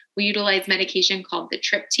analgesics, we utilize medication called the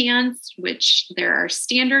triptans, which there are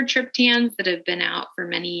standard triptans that have been out for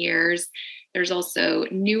many years. There's also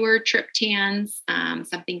newer triptans,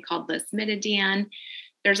 something called lasmiditan.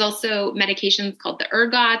 There's also medications called the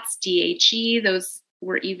ergots, DHE. Those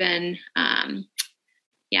were even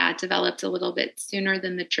developed a little bit sooner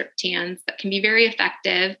than the triptans, but can be very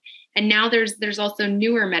effective. And now there's also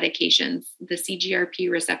newer medications, the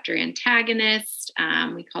CGRP receptor antagonist.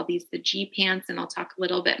 We call these the Gpants, and I'll talk a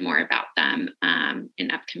little bit more about them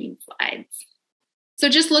in upcoming slides. So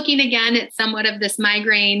just looking again at somewhat of this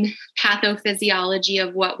migraine pathophysiology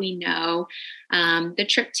of what we know, the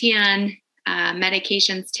triptan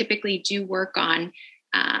medications typically do work on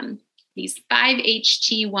these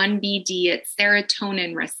 5-HT1BD, it's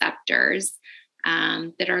serotonin receptors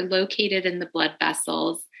that are located in the blood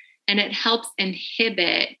vessels, and it helps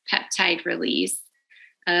inhibit peptide release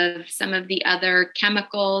of some of the other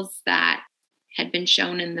chemicals that had been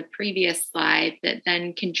shown in the previous slide that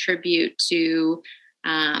then contribute to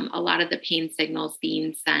a lot of the pain signals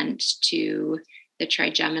being sent to the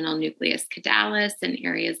trigeminal nucleus caudalis and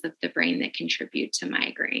areas of the brain that contribute to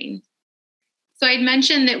migraine. So I'd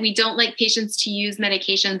mentioned that we don't like patients to use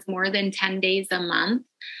medications more than 10 days a month.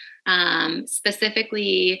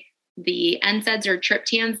 Specifically, the NSAIDs or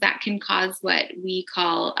triptans that can cause what we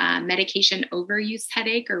call medication overuse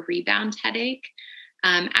headache or rebound headache.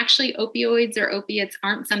 Actually, opioids or opiates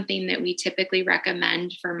aren't something that we typically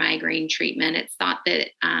recommend for migraine treatment. It's thought that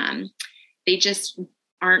they just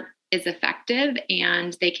aren't as effective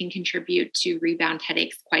and they can contribute to rebound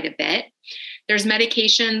headaches quite a bit. There's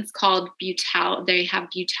medications called they have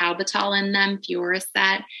butalbital in them,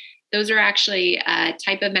 Fioricet. Those are actually a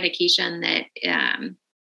type of medication that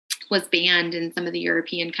was banned in some of the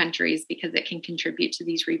European countries because it can contribute to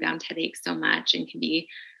these rebound headaches so much and can be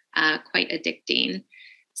quite addicting.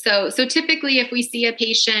 So typically if we see a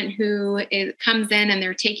patient who comes in and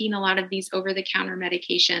they're taking a lot of these over-the-counter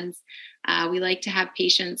medications, we like to have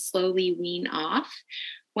patients slowly wean off.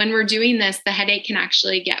 When we're doing this, the headache can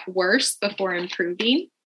actually get worse before improving.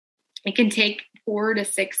 It can take 4 to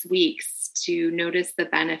 6 weeks to notice the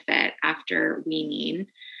benefit after weaning.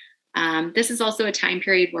 This is also a time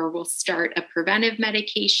period where we'll start a preventive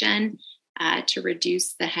medication to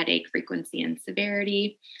reduce the headache frequency and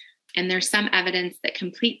severity. And there's some evidence that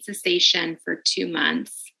complete cessation for 2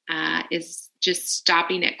 months is just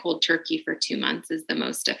stopping it cold turkey for 2 months is the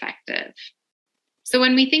most effective. So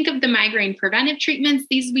when we think of the migraine preventive treatments,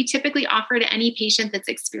 these we typically offer to any patient that's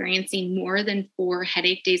experiencing more than 4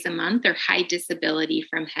 headache days a month or high disability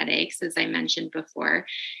from headaches, as I mentioned before.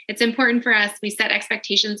 It's important for us, we set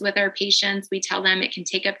expectations with our patients. We tell them it can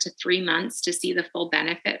take up to 3 months to see the full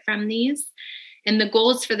benefit from these. And the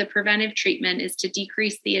goals for the preventive treatment is to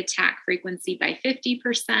decrease the attack frequency by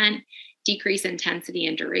 50%, decrease intensity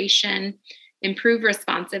and duration, improve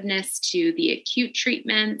responsiveness to the acute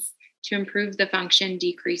treatments, to improve the function,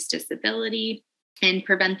 decrease disability, and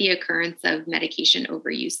prevent the occurrence of medication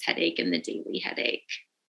overuse headache and the daily headache.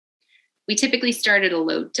 We typically start at a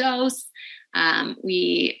low dose.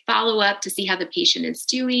 We follow up to see how the patient is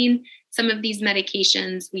doing. Some of these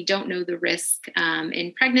medications, we don't know the risk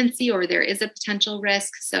in pregnancy, or there is a potential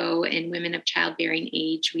risk. So in women of childbearing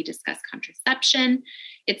age, we discuss contraception.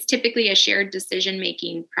 It's typically a shared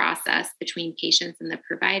decision-making process between patients and the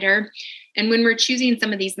provider. And when we're choosing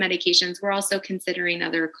some of these medications, we're also considering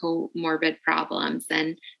other comorbid problems.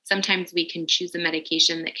 And sometimes we can choose a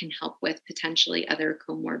medication that can help with potentially other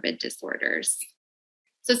comorbid disorders.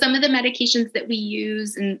 So some of the medications that we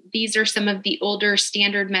use, and these are some of the older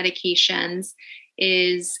standard medications,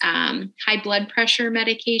 is high blood pressure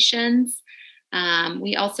medications.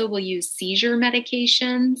 We also will use seizure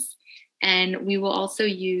medications, and we will also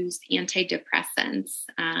use antidepressants.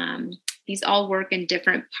 These all work in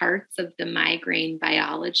different parts of the migraine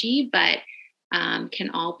biology, but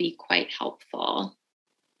can all be quite helpful.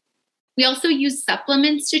 We also use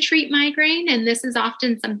supplements to treat migraine, and this is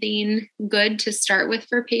often something good to start with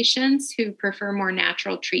for patients who prefer more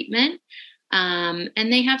natural treatment. And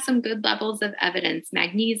they have some good levels of evidence.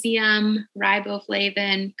 Magnesium,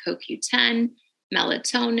 riboflavin, CoQ10,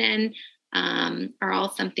 melatonin are all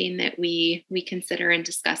something that we consider and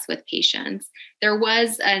discuss with patients. There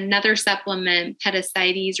was another supplement,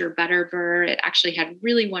 pedicides or butterbur. It actually had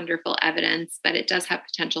really wonderful evidence, but it does have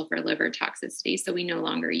potential for liver toxicity, so we no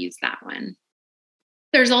longer use that one.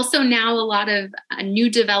 There's also now a lot of new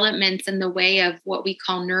developments in the way of what we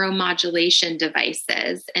call neuromodulation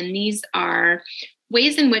devices. And these are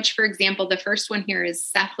ways in which, for example, the first one here is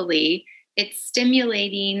cephaly. It's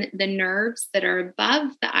stimulating the nerves that are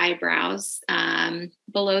above the eyebrows,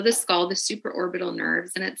 below the skull, the supraorbital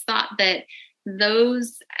nerves. And it's thought that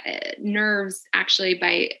those nerves actually,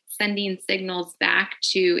 by sending signals back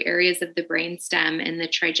to areas of the brainstem and the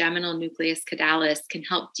trigeminal nucleus caudalis, can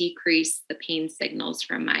help decrease the pain signals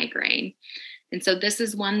from migraine. And so this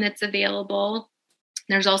is one that's available.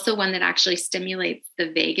 There's also one that actually stimulates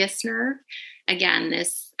the vagus nerve. Again,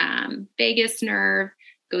 this vagus nerve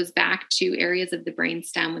goes back to areas of the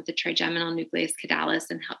brainstem with the trigeminal nucleus caudalis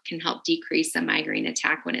and can help decrease a migraine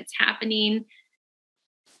attack when it's happening.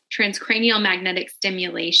 Transcranial magnetic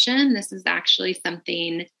stimulation. This is actually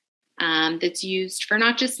something that's used for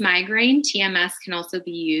not just migraine. TMS can also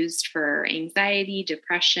be used for anxiety,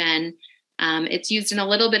 depression. It's used in a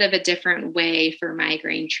little bit of a different way for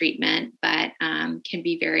migraine treatment, but can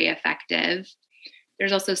be very effective.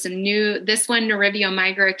 There's also some this one, Nerivio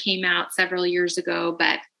Migra, came out several years ago,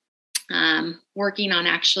 but working on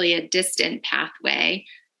actually a distant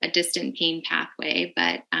pain pathway,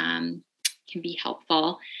 but can be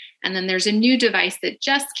helpful. And then there's a new device that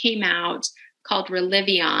just came out called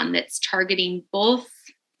Relivion that's targeting both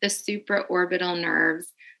the supraorbital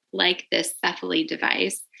nerves like this cephaly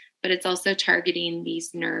device, but it's also targeting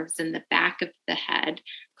these nerves in the back of the head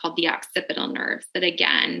called the occipital nerves that,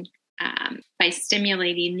 again, by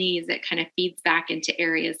stimulating these, it kind of feeds back into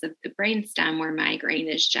areas of the brainstem where migraine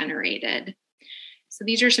is generated. So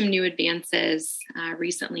these are some new advances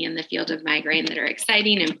recently in the field of migraine that are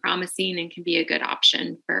exciting and promising and can be a good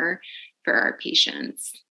option for our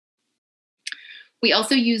patients. We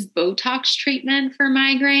also use Botox treatment for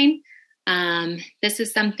migraine. This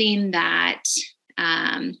is something that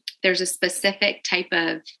there's a specific type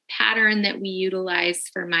of pattern that we utilize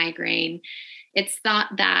for migraine. It's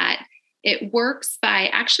thought that it works by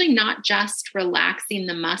actually not just relaxing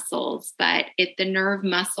the muscles, but the nerve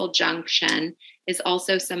muscle junction is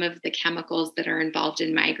also some of the chemicals that are involved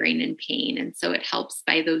in migraine and pain. And so it helps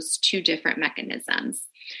by those two different mechanisms.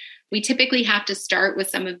 We typically have to start with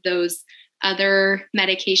some of those other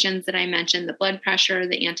medications that I mentioned, the blood pressure,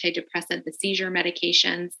 the antidepressant, the seizure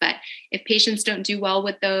medications. But if patients don't do well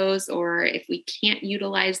with those, or if we can't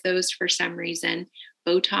utilize those for some reason,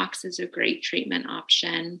 Botox is a great treatment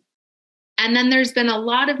option. And then there's been a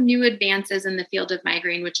lot of new advances in the field of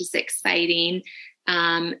migraine, which is exciting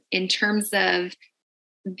in terms of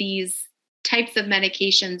these types of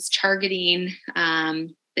medications targeting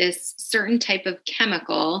this certain type of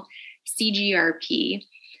chemical, CGRP.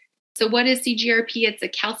 So what is CGRP? It's a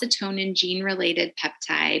calcitonin gene-related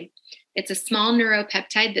peptide. It's a small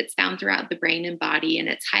neuropeptide that's found throughout the brain and body, and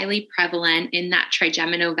it's highly prevalent in that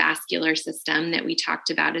trigeminovascular system that we talked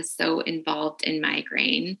about is so involved in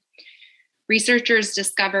migraine. Researchers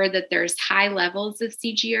discovered that there's high levels of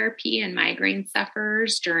CGRP in migraine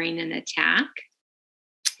sufferers during an attack.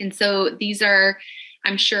 And so these are,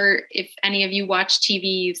 I'm sure if any of you watch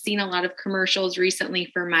TV, you've seen a lot of commercials recently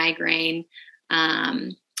for migraine.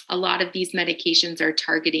 A lot of these medications are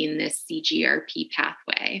targeting this CGRP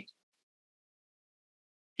pathway.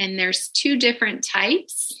 And there's two different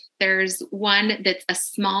types. There's one that's a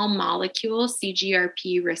small molecule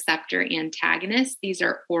CGRP receptor antagonist. These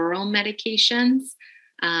are oral medications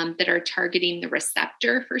that are targeting the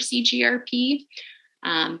receptor for CGRP.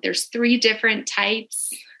 There's three different types,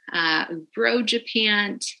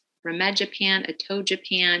 brogepant, rimegepant,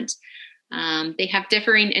 atogepant. They have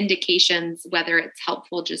differing indications, whether it's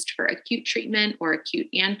helpful just for acute treatment or acute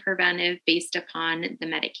and preventive based upon the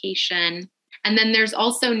medication. And then there's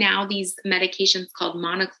also now these medications called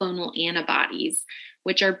monoclonal antibodies,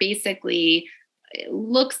 which are basically, it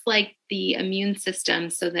looks like the immune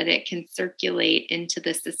system so that it can circulate into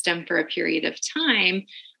the system for a period of time.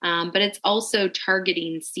 But it's also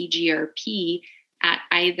targeting CGRP at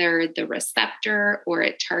either the receptor or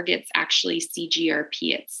it targets actually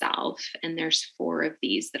CGRP itself. And there's 4 of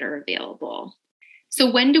these that are available. So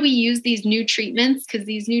when do we use these new treatments? Because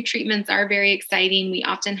these new treatments are very exciting. We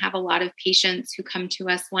often have a lot of patients who come to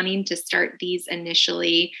us wanting to start these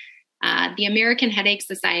initially. The American Headache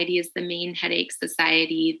Society is the main headache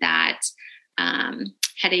society that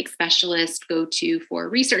headache specialists go to for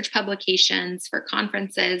research publications, for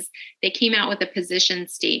conferences. They came out with a position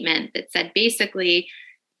statement that said basically,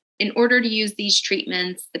 in order to use these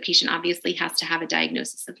treatments, the patient obviously has to have a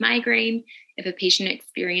diagnosis of migraine. If a patient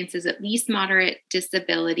experiences at least moderate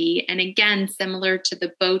disability, and again, similar to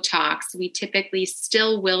the Botox, we typically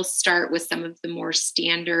still will start with some of the more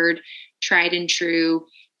standard, tried and true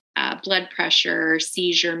blood pressure,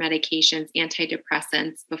 seizure medications,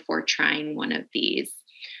 antidepressants before trying one of these.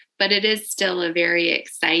 But it is still a very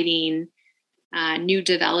exciting new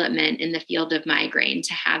development in the field of migraine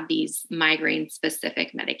to have these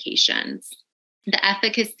migraine-specific medications. The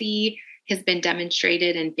efficacy has been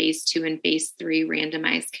demonstrated in phase 2 and phase 3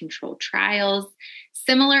 randomized controlled trials.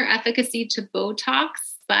 Similar efficacy to Botox,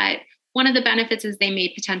 but one of the benefits is they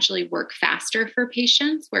may potentially work faster for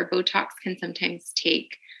patients, where Botox can sometimes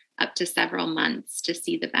take up to several months to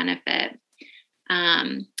see the benefit.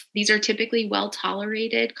 These are typically well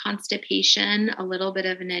tolerated. Constipation, a little bit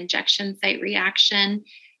of an injection site reaction.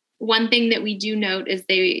 One thing that we do note is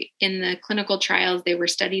in the clinical trials, they were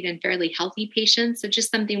studied in fairly healthy patients. So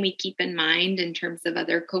just something we keep in mind in terms of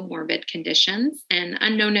other comorbid conditions, and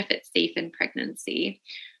unknown if it's safe in pregnancy.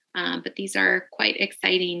 But these are quite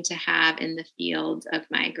exciting to have in the field of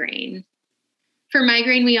migraine. For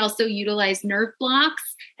migraine, we also utilize nerve blocks.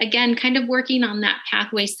 Again, kind of working on that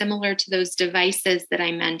pathway similar to those devices that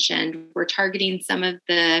I mentioned. We're targeting some of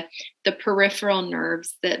the peripheral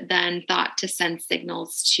nerves that then thought to send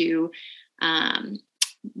signals to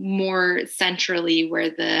more centrally where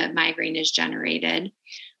the migraine is generated.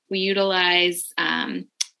 We utilize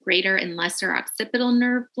greater and lesser occipital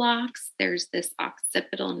nerve blocks. There's this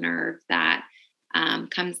occipital nerve that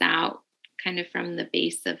comes out kind of from the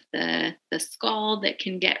base of the skull that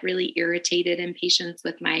can get really irritated in patients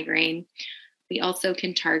with migraine. We also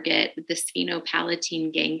can target the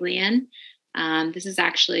sphenopalatine ganglion. This is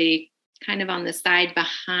actually kind of on the side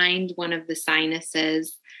behind one of the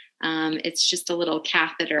sinuses. It's just a little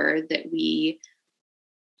catheter that we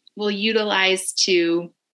will utilize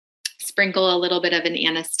to sprinkle a little bit of an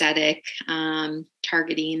anesthetic,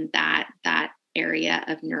 targeting that area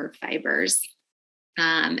of nerve fibers.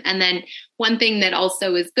 And then one thing that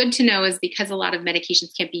also is good to know is because a lot of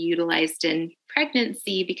medications can't be utilized in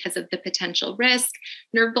pregnancy because of the potential risk,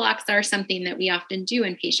 nerve blocks are something that we often do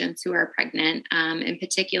in patients who are pregnant, and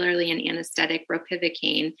particularly an anesthetic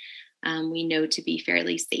ropivacaine, we know to be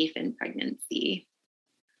fairly safe in pregnancy.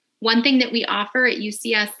 One thing that we offer at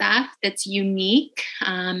UCSF that's unique,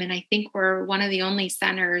 and I think we're one of the only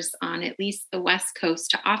centers on at least the West Coast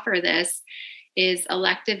to offer this, is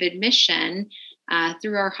elective admission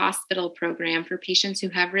through our hospital program for patients who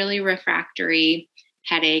have really refractory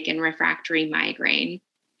headache and refractory migraine.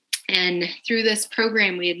 And through this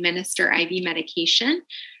program, we administer IV medication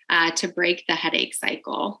to break the headache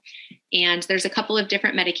cycle. And there's a couple of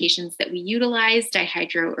different medications that we utilize: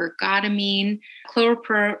 dihydroergotamine,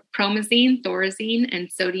 chlorpromazine, thorazine,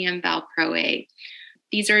 and sodium valproate.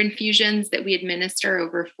 These are infusions that we administer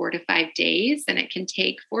over 4 to 5 days, and it can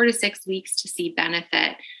take 4 to 6 weeks to see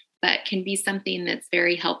benefit. but can be something that's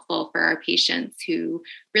very helpful for our patients who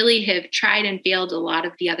really have tried and failed a lot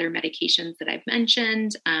of the other medications that I've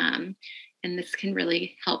mentioned. And this can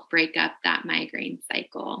really help break up that migraine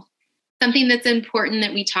cycle. Something that's important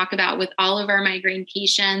that we talk about with all of our migraine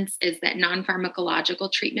patients is that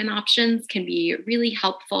non-pharmacological treatment options can be really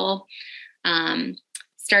helpful.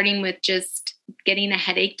 Starting with just getting a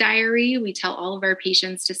headache diary. We tell all of our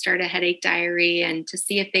patients to start a headache diary and to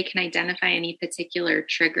see if they can identify any particular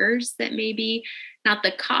triggers that may be not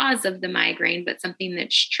the cause of the migraine, but something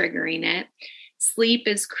that's triggering it. Sleep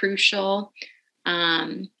is crucial.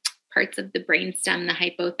 Parts of the brainstem, the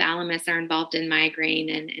hypothalamus, are involved in migraine,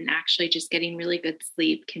 and actually just getting really good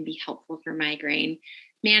sleep can be helpful for migraine.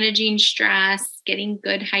 Managing stress, getting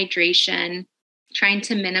good hydration, trying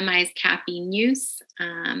to minimize caffeine use,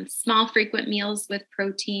 small frequent meals with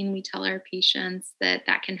protein. We tell our patients that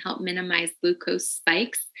can help minimize glucose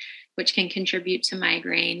spikes, which can contribute to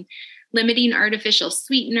migraine. Limiting artificial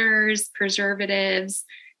sweeteners, preservatives,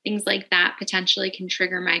 things like that potentially can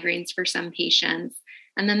trigger migraines for some patients.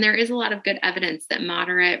 And then there is a lot of good evidence that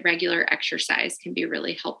moderate, regular exercise can be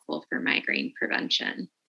really helpful for migraine prevention.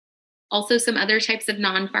 Also, some other types of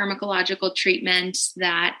non-pharmacological treatment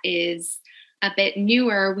that is a bit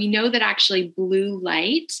newer. We know that actually blue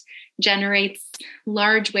light generates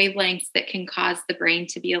large wavelengths that can cause the brain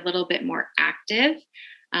to be a little bit more active,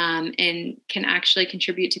 and can actually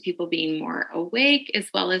contribute to people being more awake, as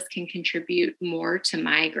well as can contribute more to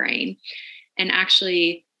migraine. And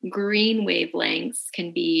actually, green wavelengths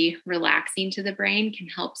can be relaxing to the brain, can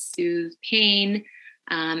help soothe pain,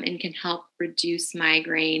 and can help reduce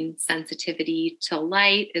migraine sensitivity to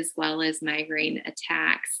light, as well as migraine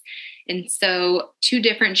attacks. And so 2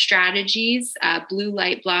 different strategies, blue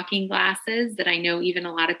light blocking glasses that I know even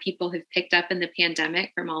a lot of people have picked up in the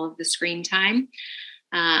pandemic from all of the screen time,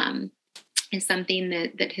 is something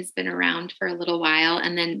that has been around for a little while.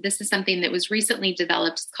 And then this is something that was recently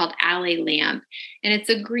developed. It's called Alley lamp, and it's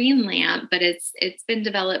a green lamp, but it's been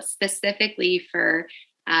developed specifically for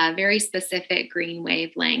very specific green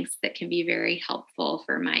wavelengths that can be very helpful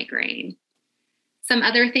for migraine. Some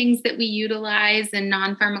other things that we utilize in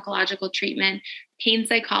non-pharmacological treatment, pain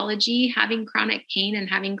psychology. Having chronic pain and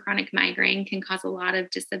having chronic migraine can cause a lot of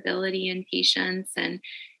disability in patients and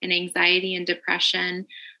anxiety and depression.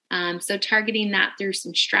 So targeting that through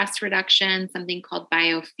some stress reduction, something called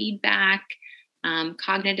biofeedback,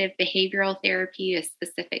 cognitive behavioral therapy, a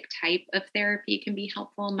specific type of therapy can be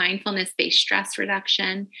helpful, mindfulness-based stress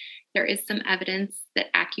reduction. There is some evidence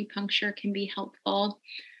that acupuncture can be helpful.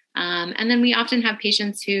 And then we often have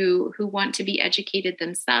patients who want to be educated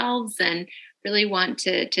themselves and really want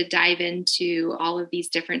to dive into all of these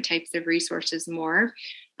different types of resources more.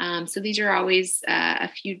 So these are always a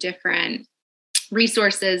few different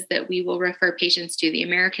resources that we will refer patients to. The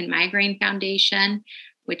American Migraine Foundation,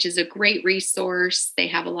 which is a great resource. They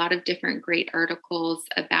have a lot of different great articles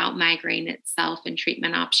about migraine itself and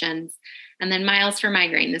treatment options. And then Miles for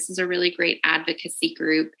Migraine. This is a really great advocacy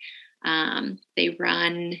group. They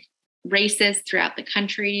run races throughout the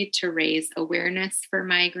country to raise awareness for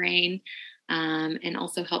migraine, and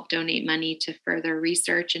also help donate money to further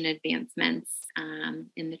research and advancements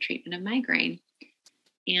in the treatment of migraine.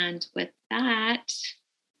 And with that,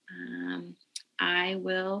 I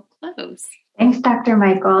will close. Thanks, Dr.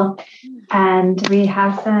 Michael. And we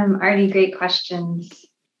have some already great questions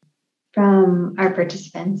from our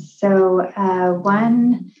participants. So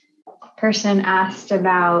one person asked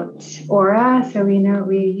about aura. So we know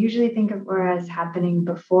we usually think of aura as happening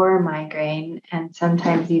before migraine and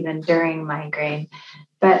sometimes even during migraine.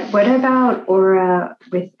 But what about aura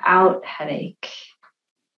without headache?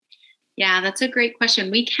 Yeah, that's a great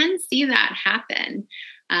question. We can see that happen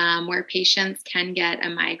where patients can get a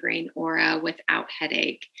migraine aura without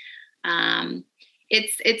headache.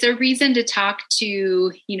 It's a reason to talk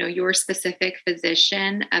to, your specific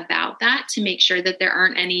physician about that to make sure that there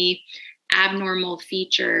aren't any abnormal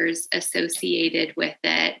features associated with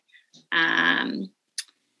it,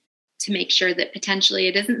 to make sure that potentially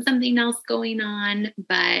it isn't something else going on,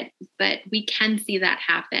 but we can see that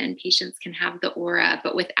happen. Patients can have the aura,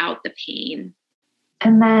 but without the pain.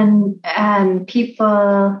 And then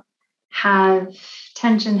people have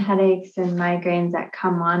tension headaches and migraines that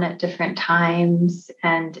come on at different times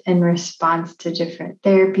and in response to different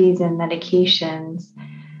therapies and medications.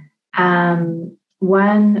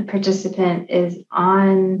 One participant is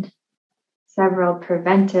on several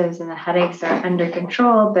preventives and the headaches are under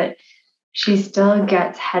control, but she still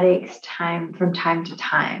gets headaches from time to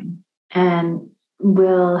time. And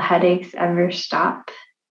will headaches ever stop?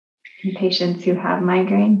 in patients who have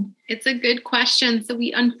migraine? It's a good question. So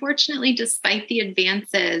we unfortunately, despite the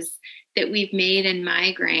advances that we've made in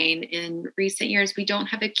migraine in recent years, we don't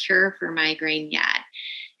have a cure for migraine yet.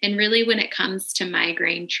 And really, when it comes to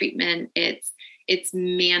migraine treatment, it's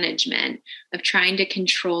management of trying to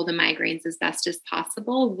control the migraines as best as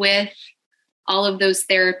possible with all of those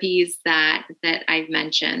therapies that I've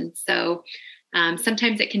mentioned. So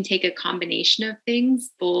sometimes it can take a combination of things,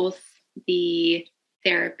 both the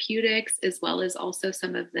therapeutics as well as also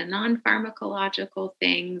some of the non-pharmacological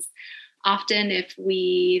things. Often if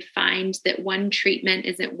we find that one treatment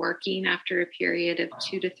isn't working after a period of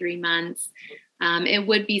 2 to 3 months, it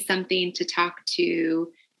would be something to talk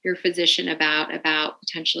to your physician about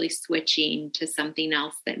potentially switching to something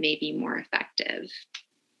else that may be more effective.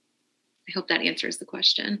 I hope that answers the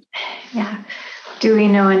question. Yeah. Do we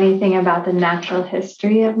know anything about the natural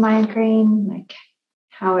history of migraine? Like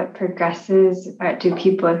how it progresses? Or do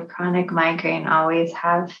people with chronic migraine always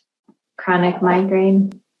have chronic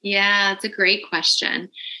migraine? Yeah, it's a great question.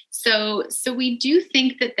 So we do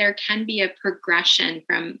think that there can be a progression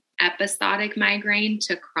from episodic migraine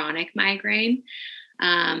to chronic migraine.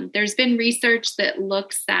 There's been research that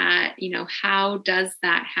looks at, how does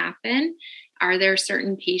that happen? Are there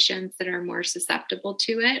certain patients that are more susceptible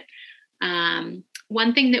to it?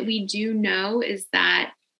 One thing that we do know is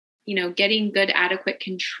that, getting good, adequate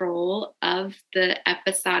control of the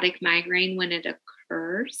episodic migraine when it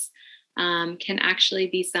occurs can actually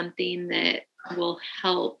be something that will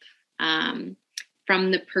help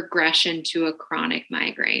from the progression to a chronic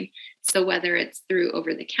migraine. So whether it's through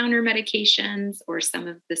over-the-counter medications or some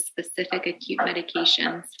of the specific acute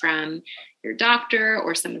medications from your doctor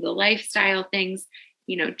or some of the lifestyle things,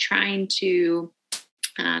 trying to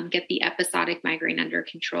get the episodic migraine under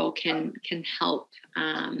control can help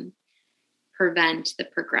prevent the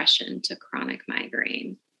progression to chronic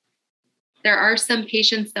migraine. There are some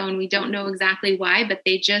patients, though, and we don't know exactly why, but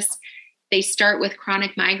they start with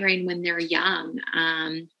chronic migraine when they're young,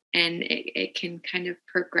 and it can kind of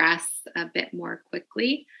progress a bit more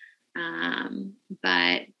quickly.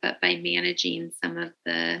 But by managing some of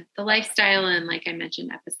the lifestyle and, like I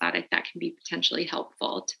mentioned, episodic, that can be potentially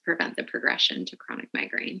helpful to prevent the progression to chronic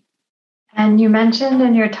migraine. And you mentioned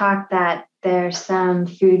in your talk that there's some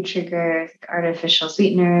food triggers, artificial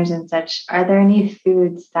sweeteners and such. Are there any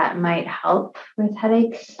foods that might help with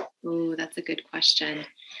headaches? Oh, that's a good question.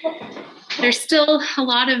 There's still a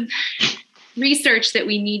lot of research that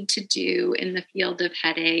we need to do in the field of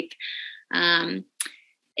headache.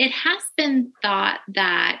 It has been thought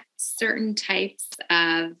that certain types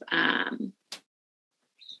of,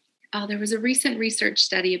 there was a recent research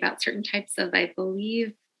study about certain types of, I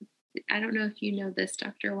believe, I don't know if you know this,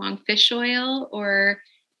 Dr. Waung, fish oil, or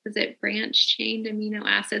is it branch-chain amino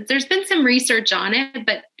acids? There's been some research on it,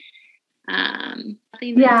 but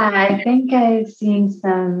I think I've seen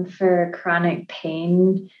some for chronic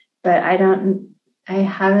pain, but I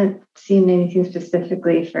haven't seen anything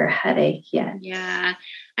specifically for headache yet. Yeah,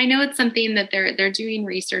 I know it's something that they're doing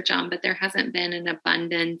research on, but there hasn't been an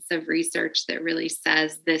abundance of research that really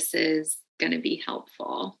says this is going to be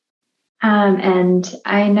helpful. And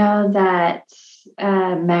I know that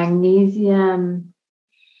magnesium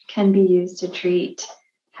can be used to treat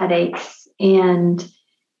headaches, and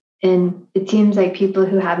it seems like people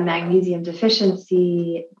who have magnesium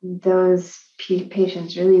deficiency, those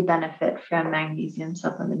patients really benefit from magnesium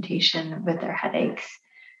supplementation with their headaches.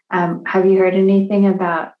 Have you heard anything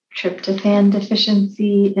about tryptophan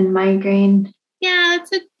deficiency in migraine? Yeah,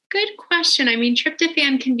 that's a good question. I mean,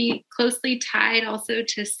 tryptophan can be closely tied also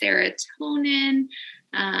to serotonin.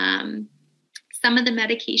 Some of the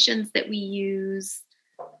medications that we use,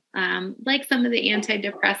 like some of the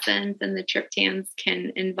antidepressants and the triptans,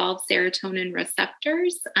 can involve serotonin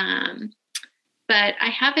receptors. But I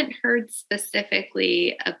haven't heard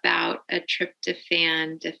specifically about a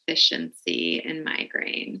tryptophan deficiency in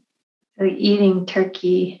migraine. So eating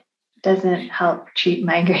turkey doesn't help treat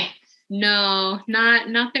migraine? No,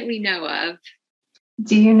 not that we know of.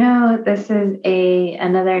 Do you know, this is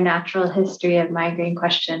another natural history of migraine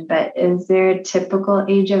question, but is there a typical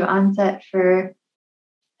age of onset for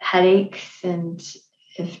headaches? And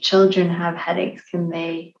if children have headaches, can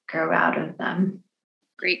they grow out of them?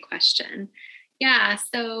 Great question. Yeah,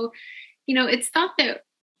 so, it's thought that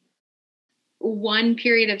one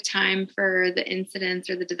period of time for the incidence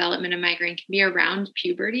or the development of migraine can be around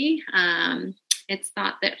puberty. It's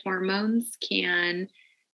thought that hormones can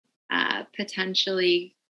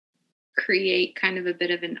potentially create kind of a bit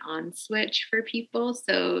of an on switch for people.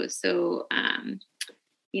 So as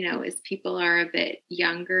people are a bit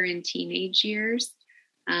younger in teenage years,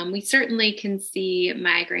 We certainly can see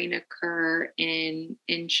migraine occur in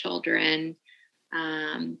children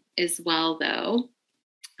as well, though.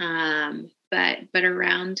 But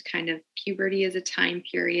around kind of puberty as a time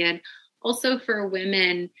period. Also for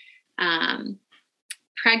women,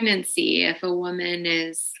 pregnancy, if a woman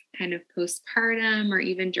is kind of postpartum or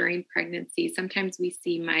even during pregnancy, sometimes we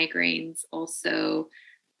see migraines also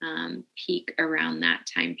peak around that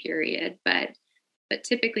time period. But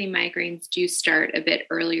typically migraines do start a bit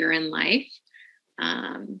earlier in life.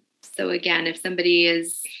 So again, if somebody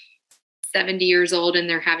is 70 years old and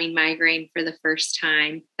they're having migraine for the first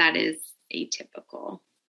time, that is atypical.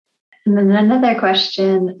 And then another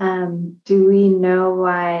question, do we know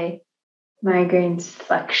why migraines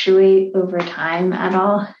fluctuate over time at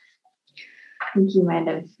all? I think you might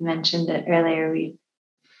have mentioned it earlier. We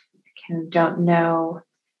kind of don't know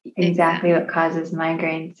exactly what causes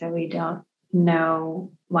migraine, so we don't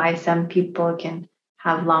know why some people can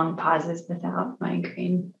have long pauses without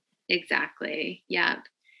migraine. Exactly. Yep.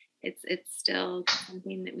 It's still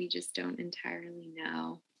something that we just don't entirely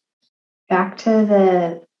know. Back to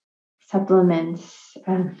the supplements.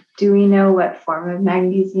 Do we know what form of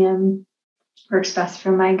magnesium works best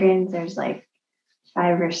for migraines? There's like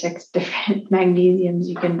 5 or 6 different magnesiums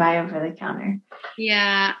you can buy over the counter.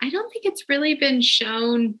 Yeah, I don't think it's really been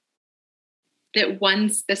shown that one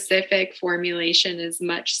specific formulation is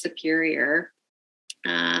much superior.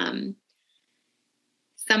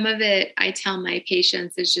 Some of it, I tell my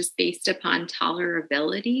patients, is just based upon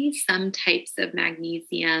tolerability. Some types of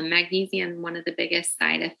magnesium, one of the biggest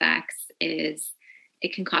side effects is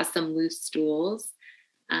it can cause some loose stools.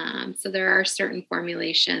 So there are certain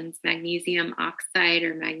formulations, magnesium oxide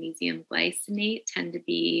or magnesium glycinate tend to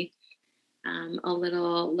be a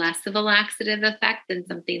little less of a laxative effect than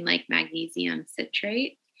something like magnesium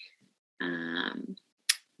citrate.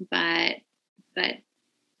 But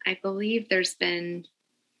I believe there's been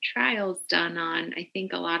trials done on, I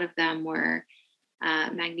think a lot of them were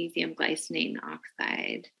magnesium glycinate and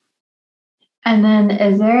oxide. And then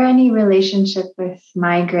is there any relationship with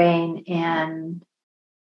migraine and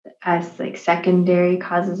as like secondary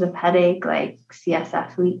causes of headache, like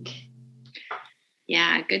CSF leak?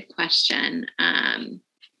 Yeah, good question.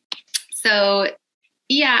 So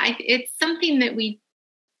yeah, it's something that we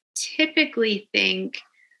typically think,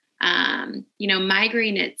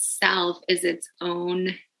 migraine itself is its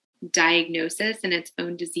own diagnosis and its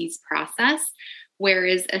own disease process,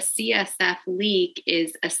 whereas a CSF leak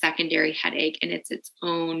is a secondary headache and it's its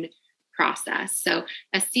own process. So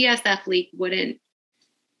a CSF leak wouldn't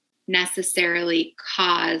necessarily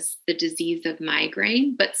cause the disease of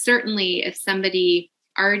migraine, but certainly if somebody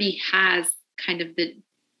already has kind of the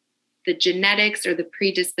genetics or the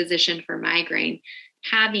predisposition for migraine,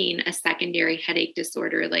 having a secondary headache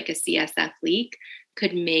disorder like a CSF leak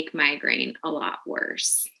could make migraine a lot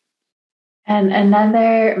worse. And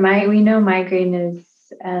we know migraine is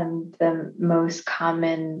the most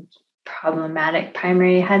common problematic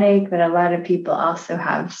primary headache, but a lot of people also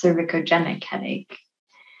have cervicogenic headache.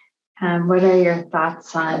 What are your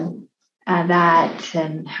thoughts on that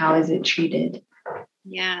and how is it treated?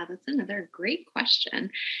 Yeah, that's another great question.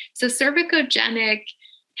 So cervicogenic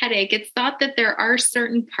headache, it's thought that there are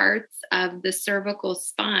certain parts of the cervical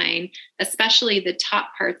spine, especially the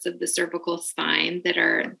top parts of the cervical spine that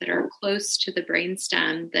are close to the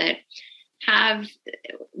brainstem, that have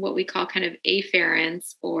what we call kind of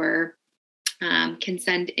afferents or can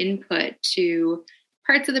send input to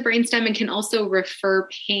parts of the brainstem and can also refer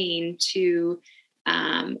pain to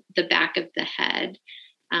the back of the head.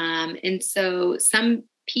 And so some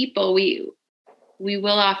people, we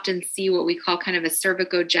will often see what we call kind of a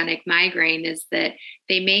cervicogenic migraine, is that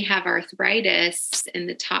they may have arthritis in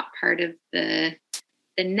the top part of the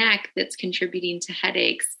neck that's contributing to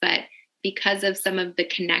headaches, but because of some of the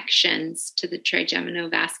connections to the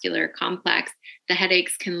trigeminal-vascular complex, the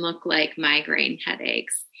headaches can look like migraine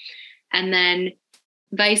headaches. And then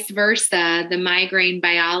vice versa, the migraine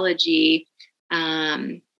biology,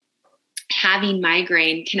 having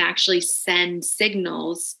migraine can actually send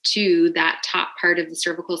signals to that top part of the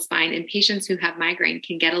cervical spine, and patients who have migraine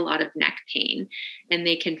can get a lot of neck pain, and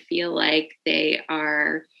they can feel like they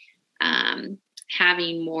are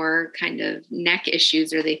having more kind of neck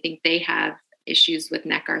issues, or they think they have issues with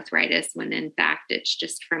neck arthritis when in fact it's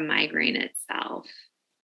just from migraine itself.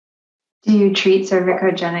 Do you treat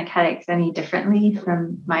cervicogenic headaches any differently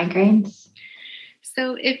from migraines?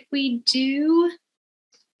 So if we do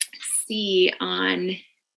see on,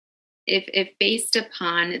 if based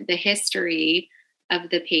upon the history of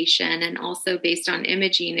the patient and also based on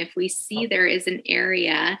imaging, if we see there is an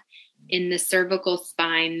area in the cervical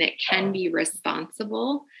spine that can be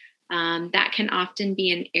responsible that can often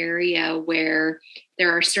be an area where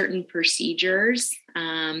there are certain procedures,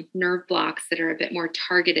 nerve blocks that are a bit more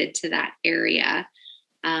targeted to that area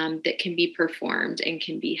that can be performed and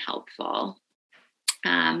can be helpful.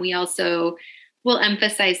 We also will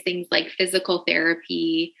emphasize things like physical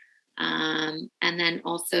therapy, and then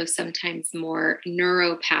also sometimes more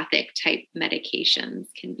neuropathic type medications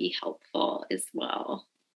can be helpful as well.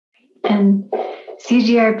 And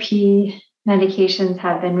CGRP medications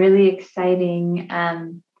have been really exciting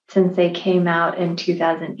since they came out in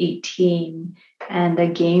 2018 and a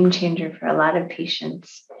game changer for a lot of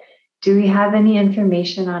patients. Do we have any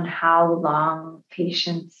information on how long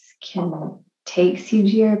patients can take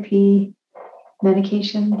CGRP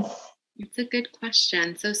medications? It's a good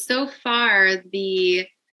question. So far, the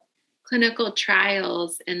clinical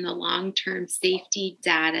trials and the long-term safety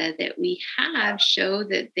data that we have show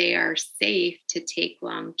that they are safe to take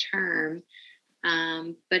long-term.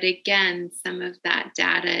 But again, some of that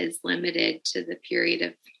data is limited to the period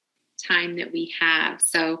of time that we have.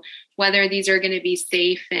 So whether these are going to be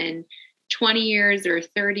safe in 20 years or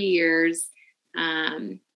 30 years,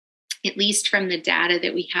 at least from the data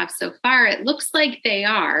that we have so far, it looks like they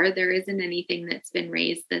are. There isn't anything that's been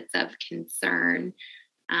raised that's of concern.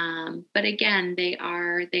 But again, they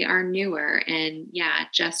are newer and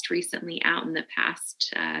just recently out in the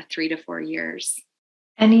past 3 to 4 years.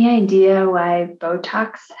 Any idea why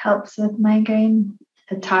Botox helps with migraine?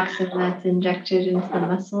 A toxin that's injected into the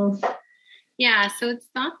muscles? Yeah, so it's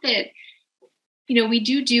thought that, we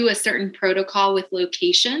do a certain protocol with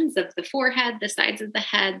locations of the forehead, the sides of the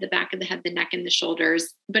head, the back of the head, the neck, and the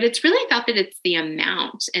shoulders. But it's really thought that it's the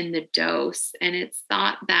amount and the dose. And it's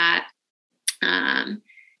thought that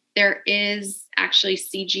there is actually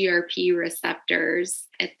CGRP receptors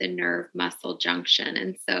at the nerve muscle junction.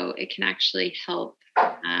 And so it can actually help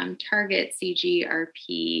target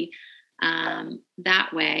CGRP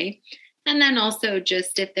that way. And then also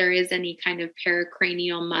just if there is any kind of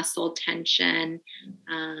pericranial muscle tension,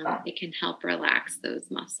 it can help relax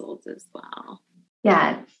those muscles as well.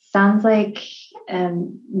 Yeah, it sounds like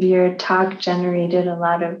your talk generated a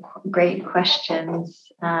lot of great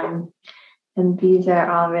questions. And these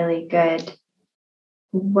are all really good.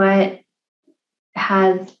 What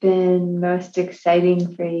has been most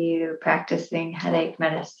exciting for you practicing headache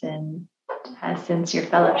medicine since your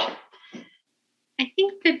fellowship? I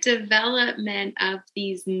think the development of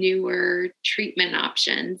these newer treatment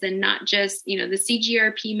options, and not just, the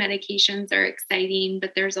CGRP medications are exciting,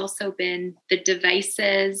 but there's also been the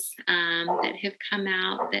devices that have come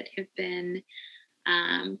out that have been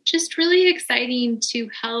just really exciting to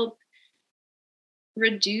help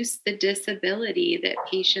reduce the disability that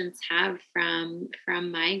patients have from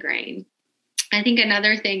migraine. I think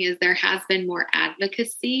another thing is there has been more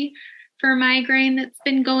advocacy for migraine that's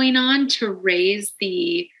been going on to raise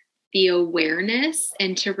the awareness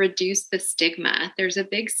and to reduce the stigma. There's a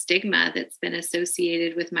big stigma that's been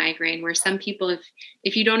associated with migraine where some people,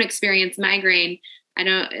 if you don't experience migraine,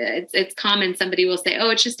 it's common. Somebody will say,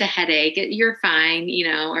 oh, it's just a headache. You're fine,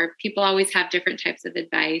 or people always have different types of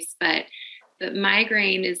advice, but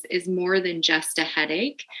migraine is more than just a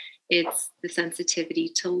headache. It's the sensitivity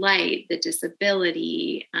to light, the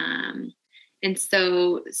disability. And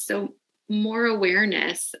so more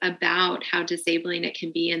awareness about how disabling it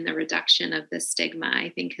can be and the reduction of the stigma,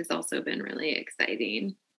 I think, has also been really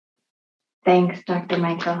exciting. Thanks, Dr.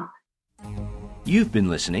 Michael. You've been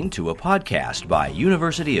listening to a podcast by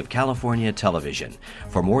University of California Television.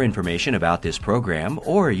 For more information about this program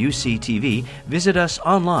or UCTV, visit us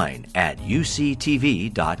online at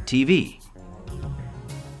uctv.tv.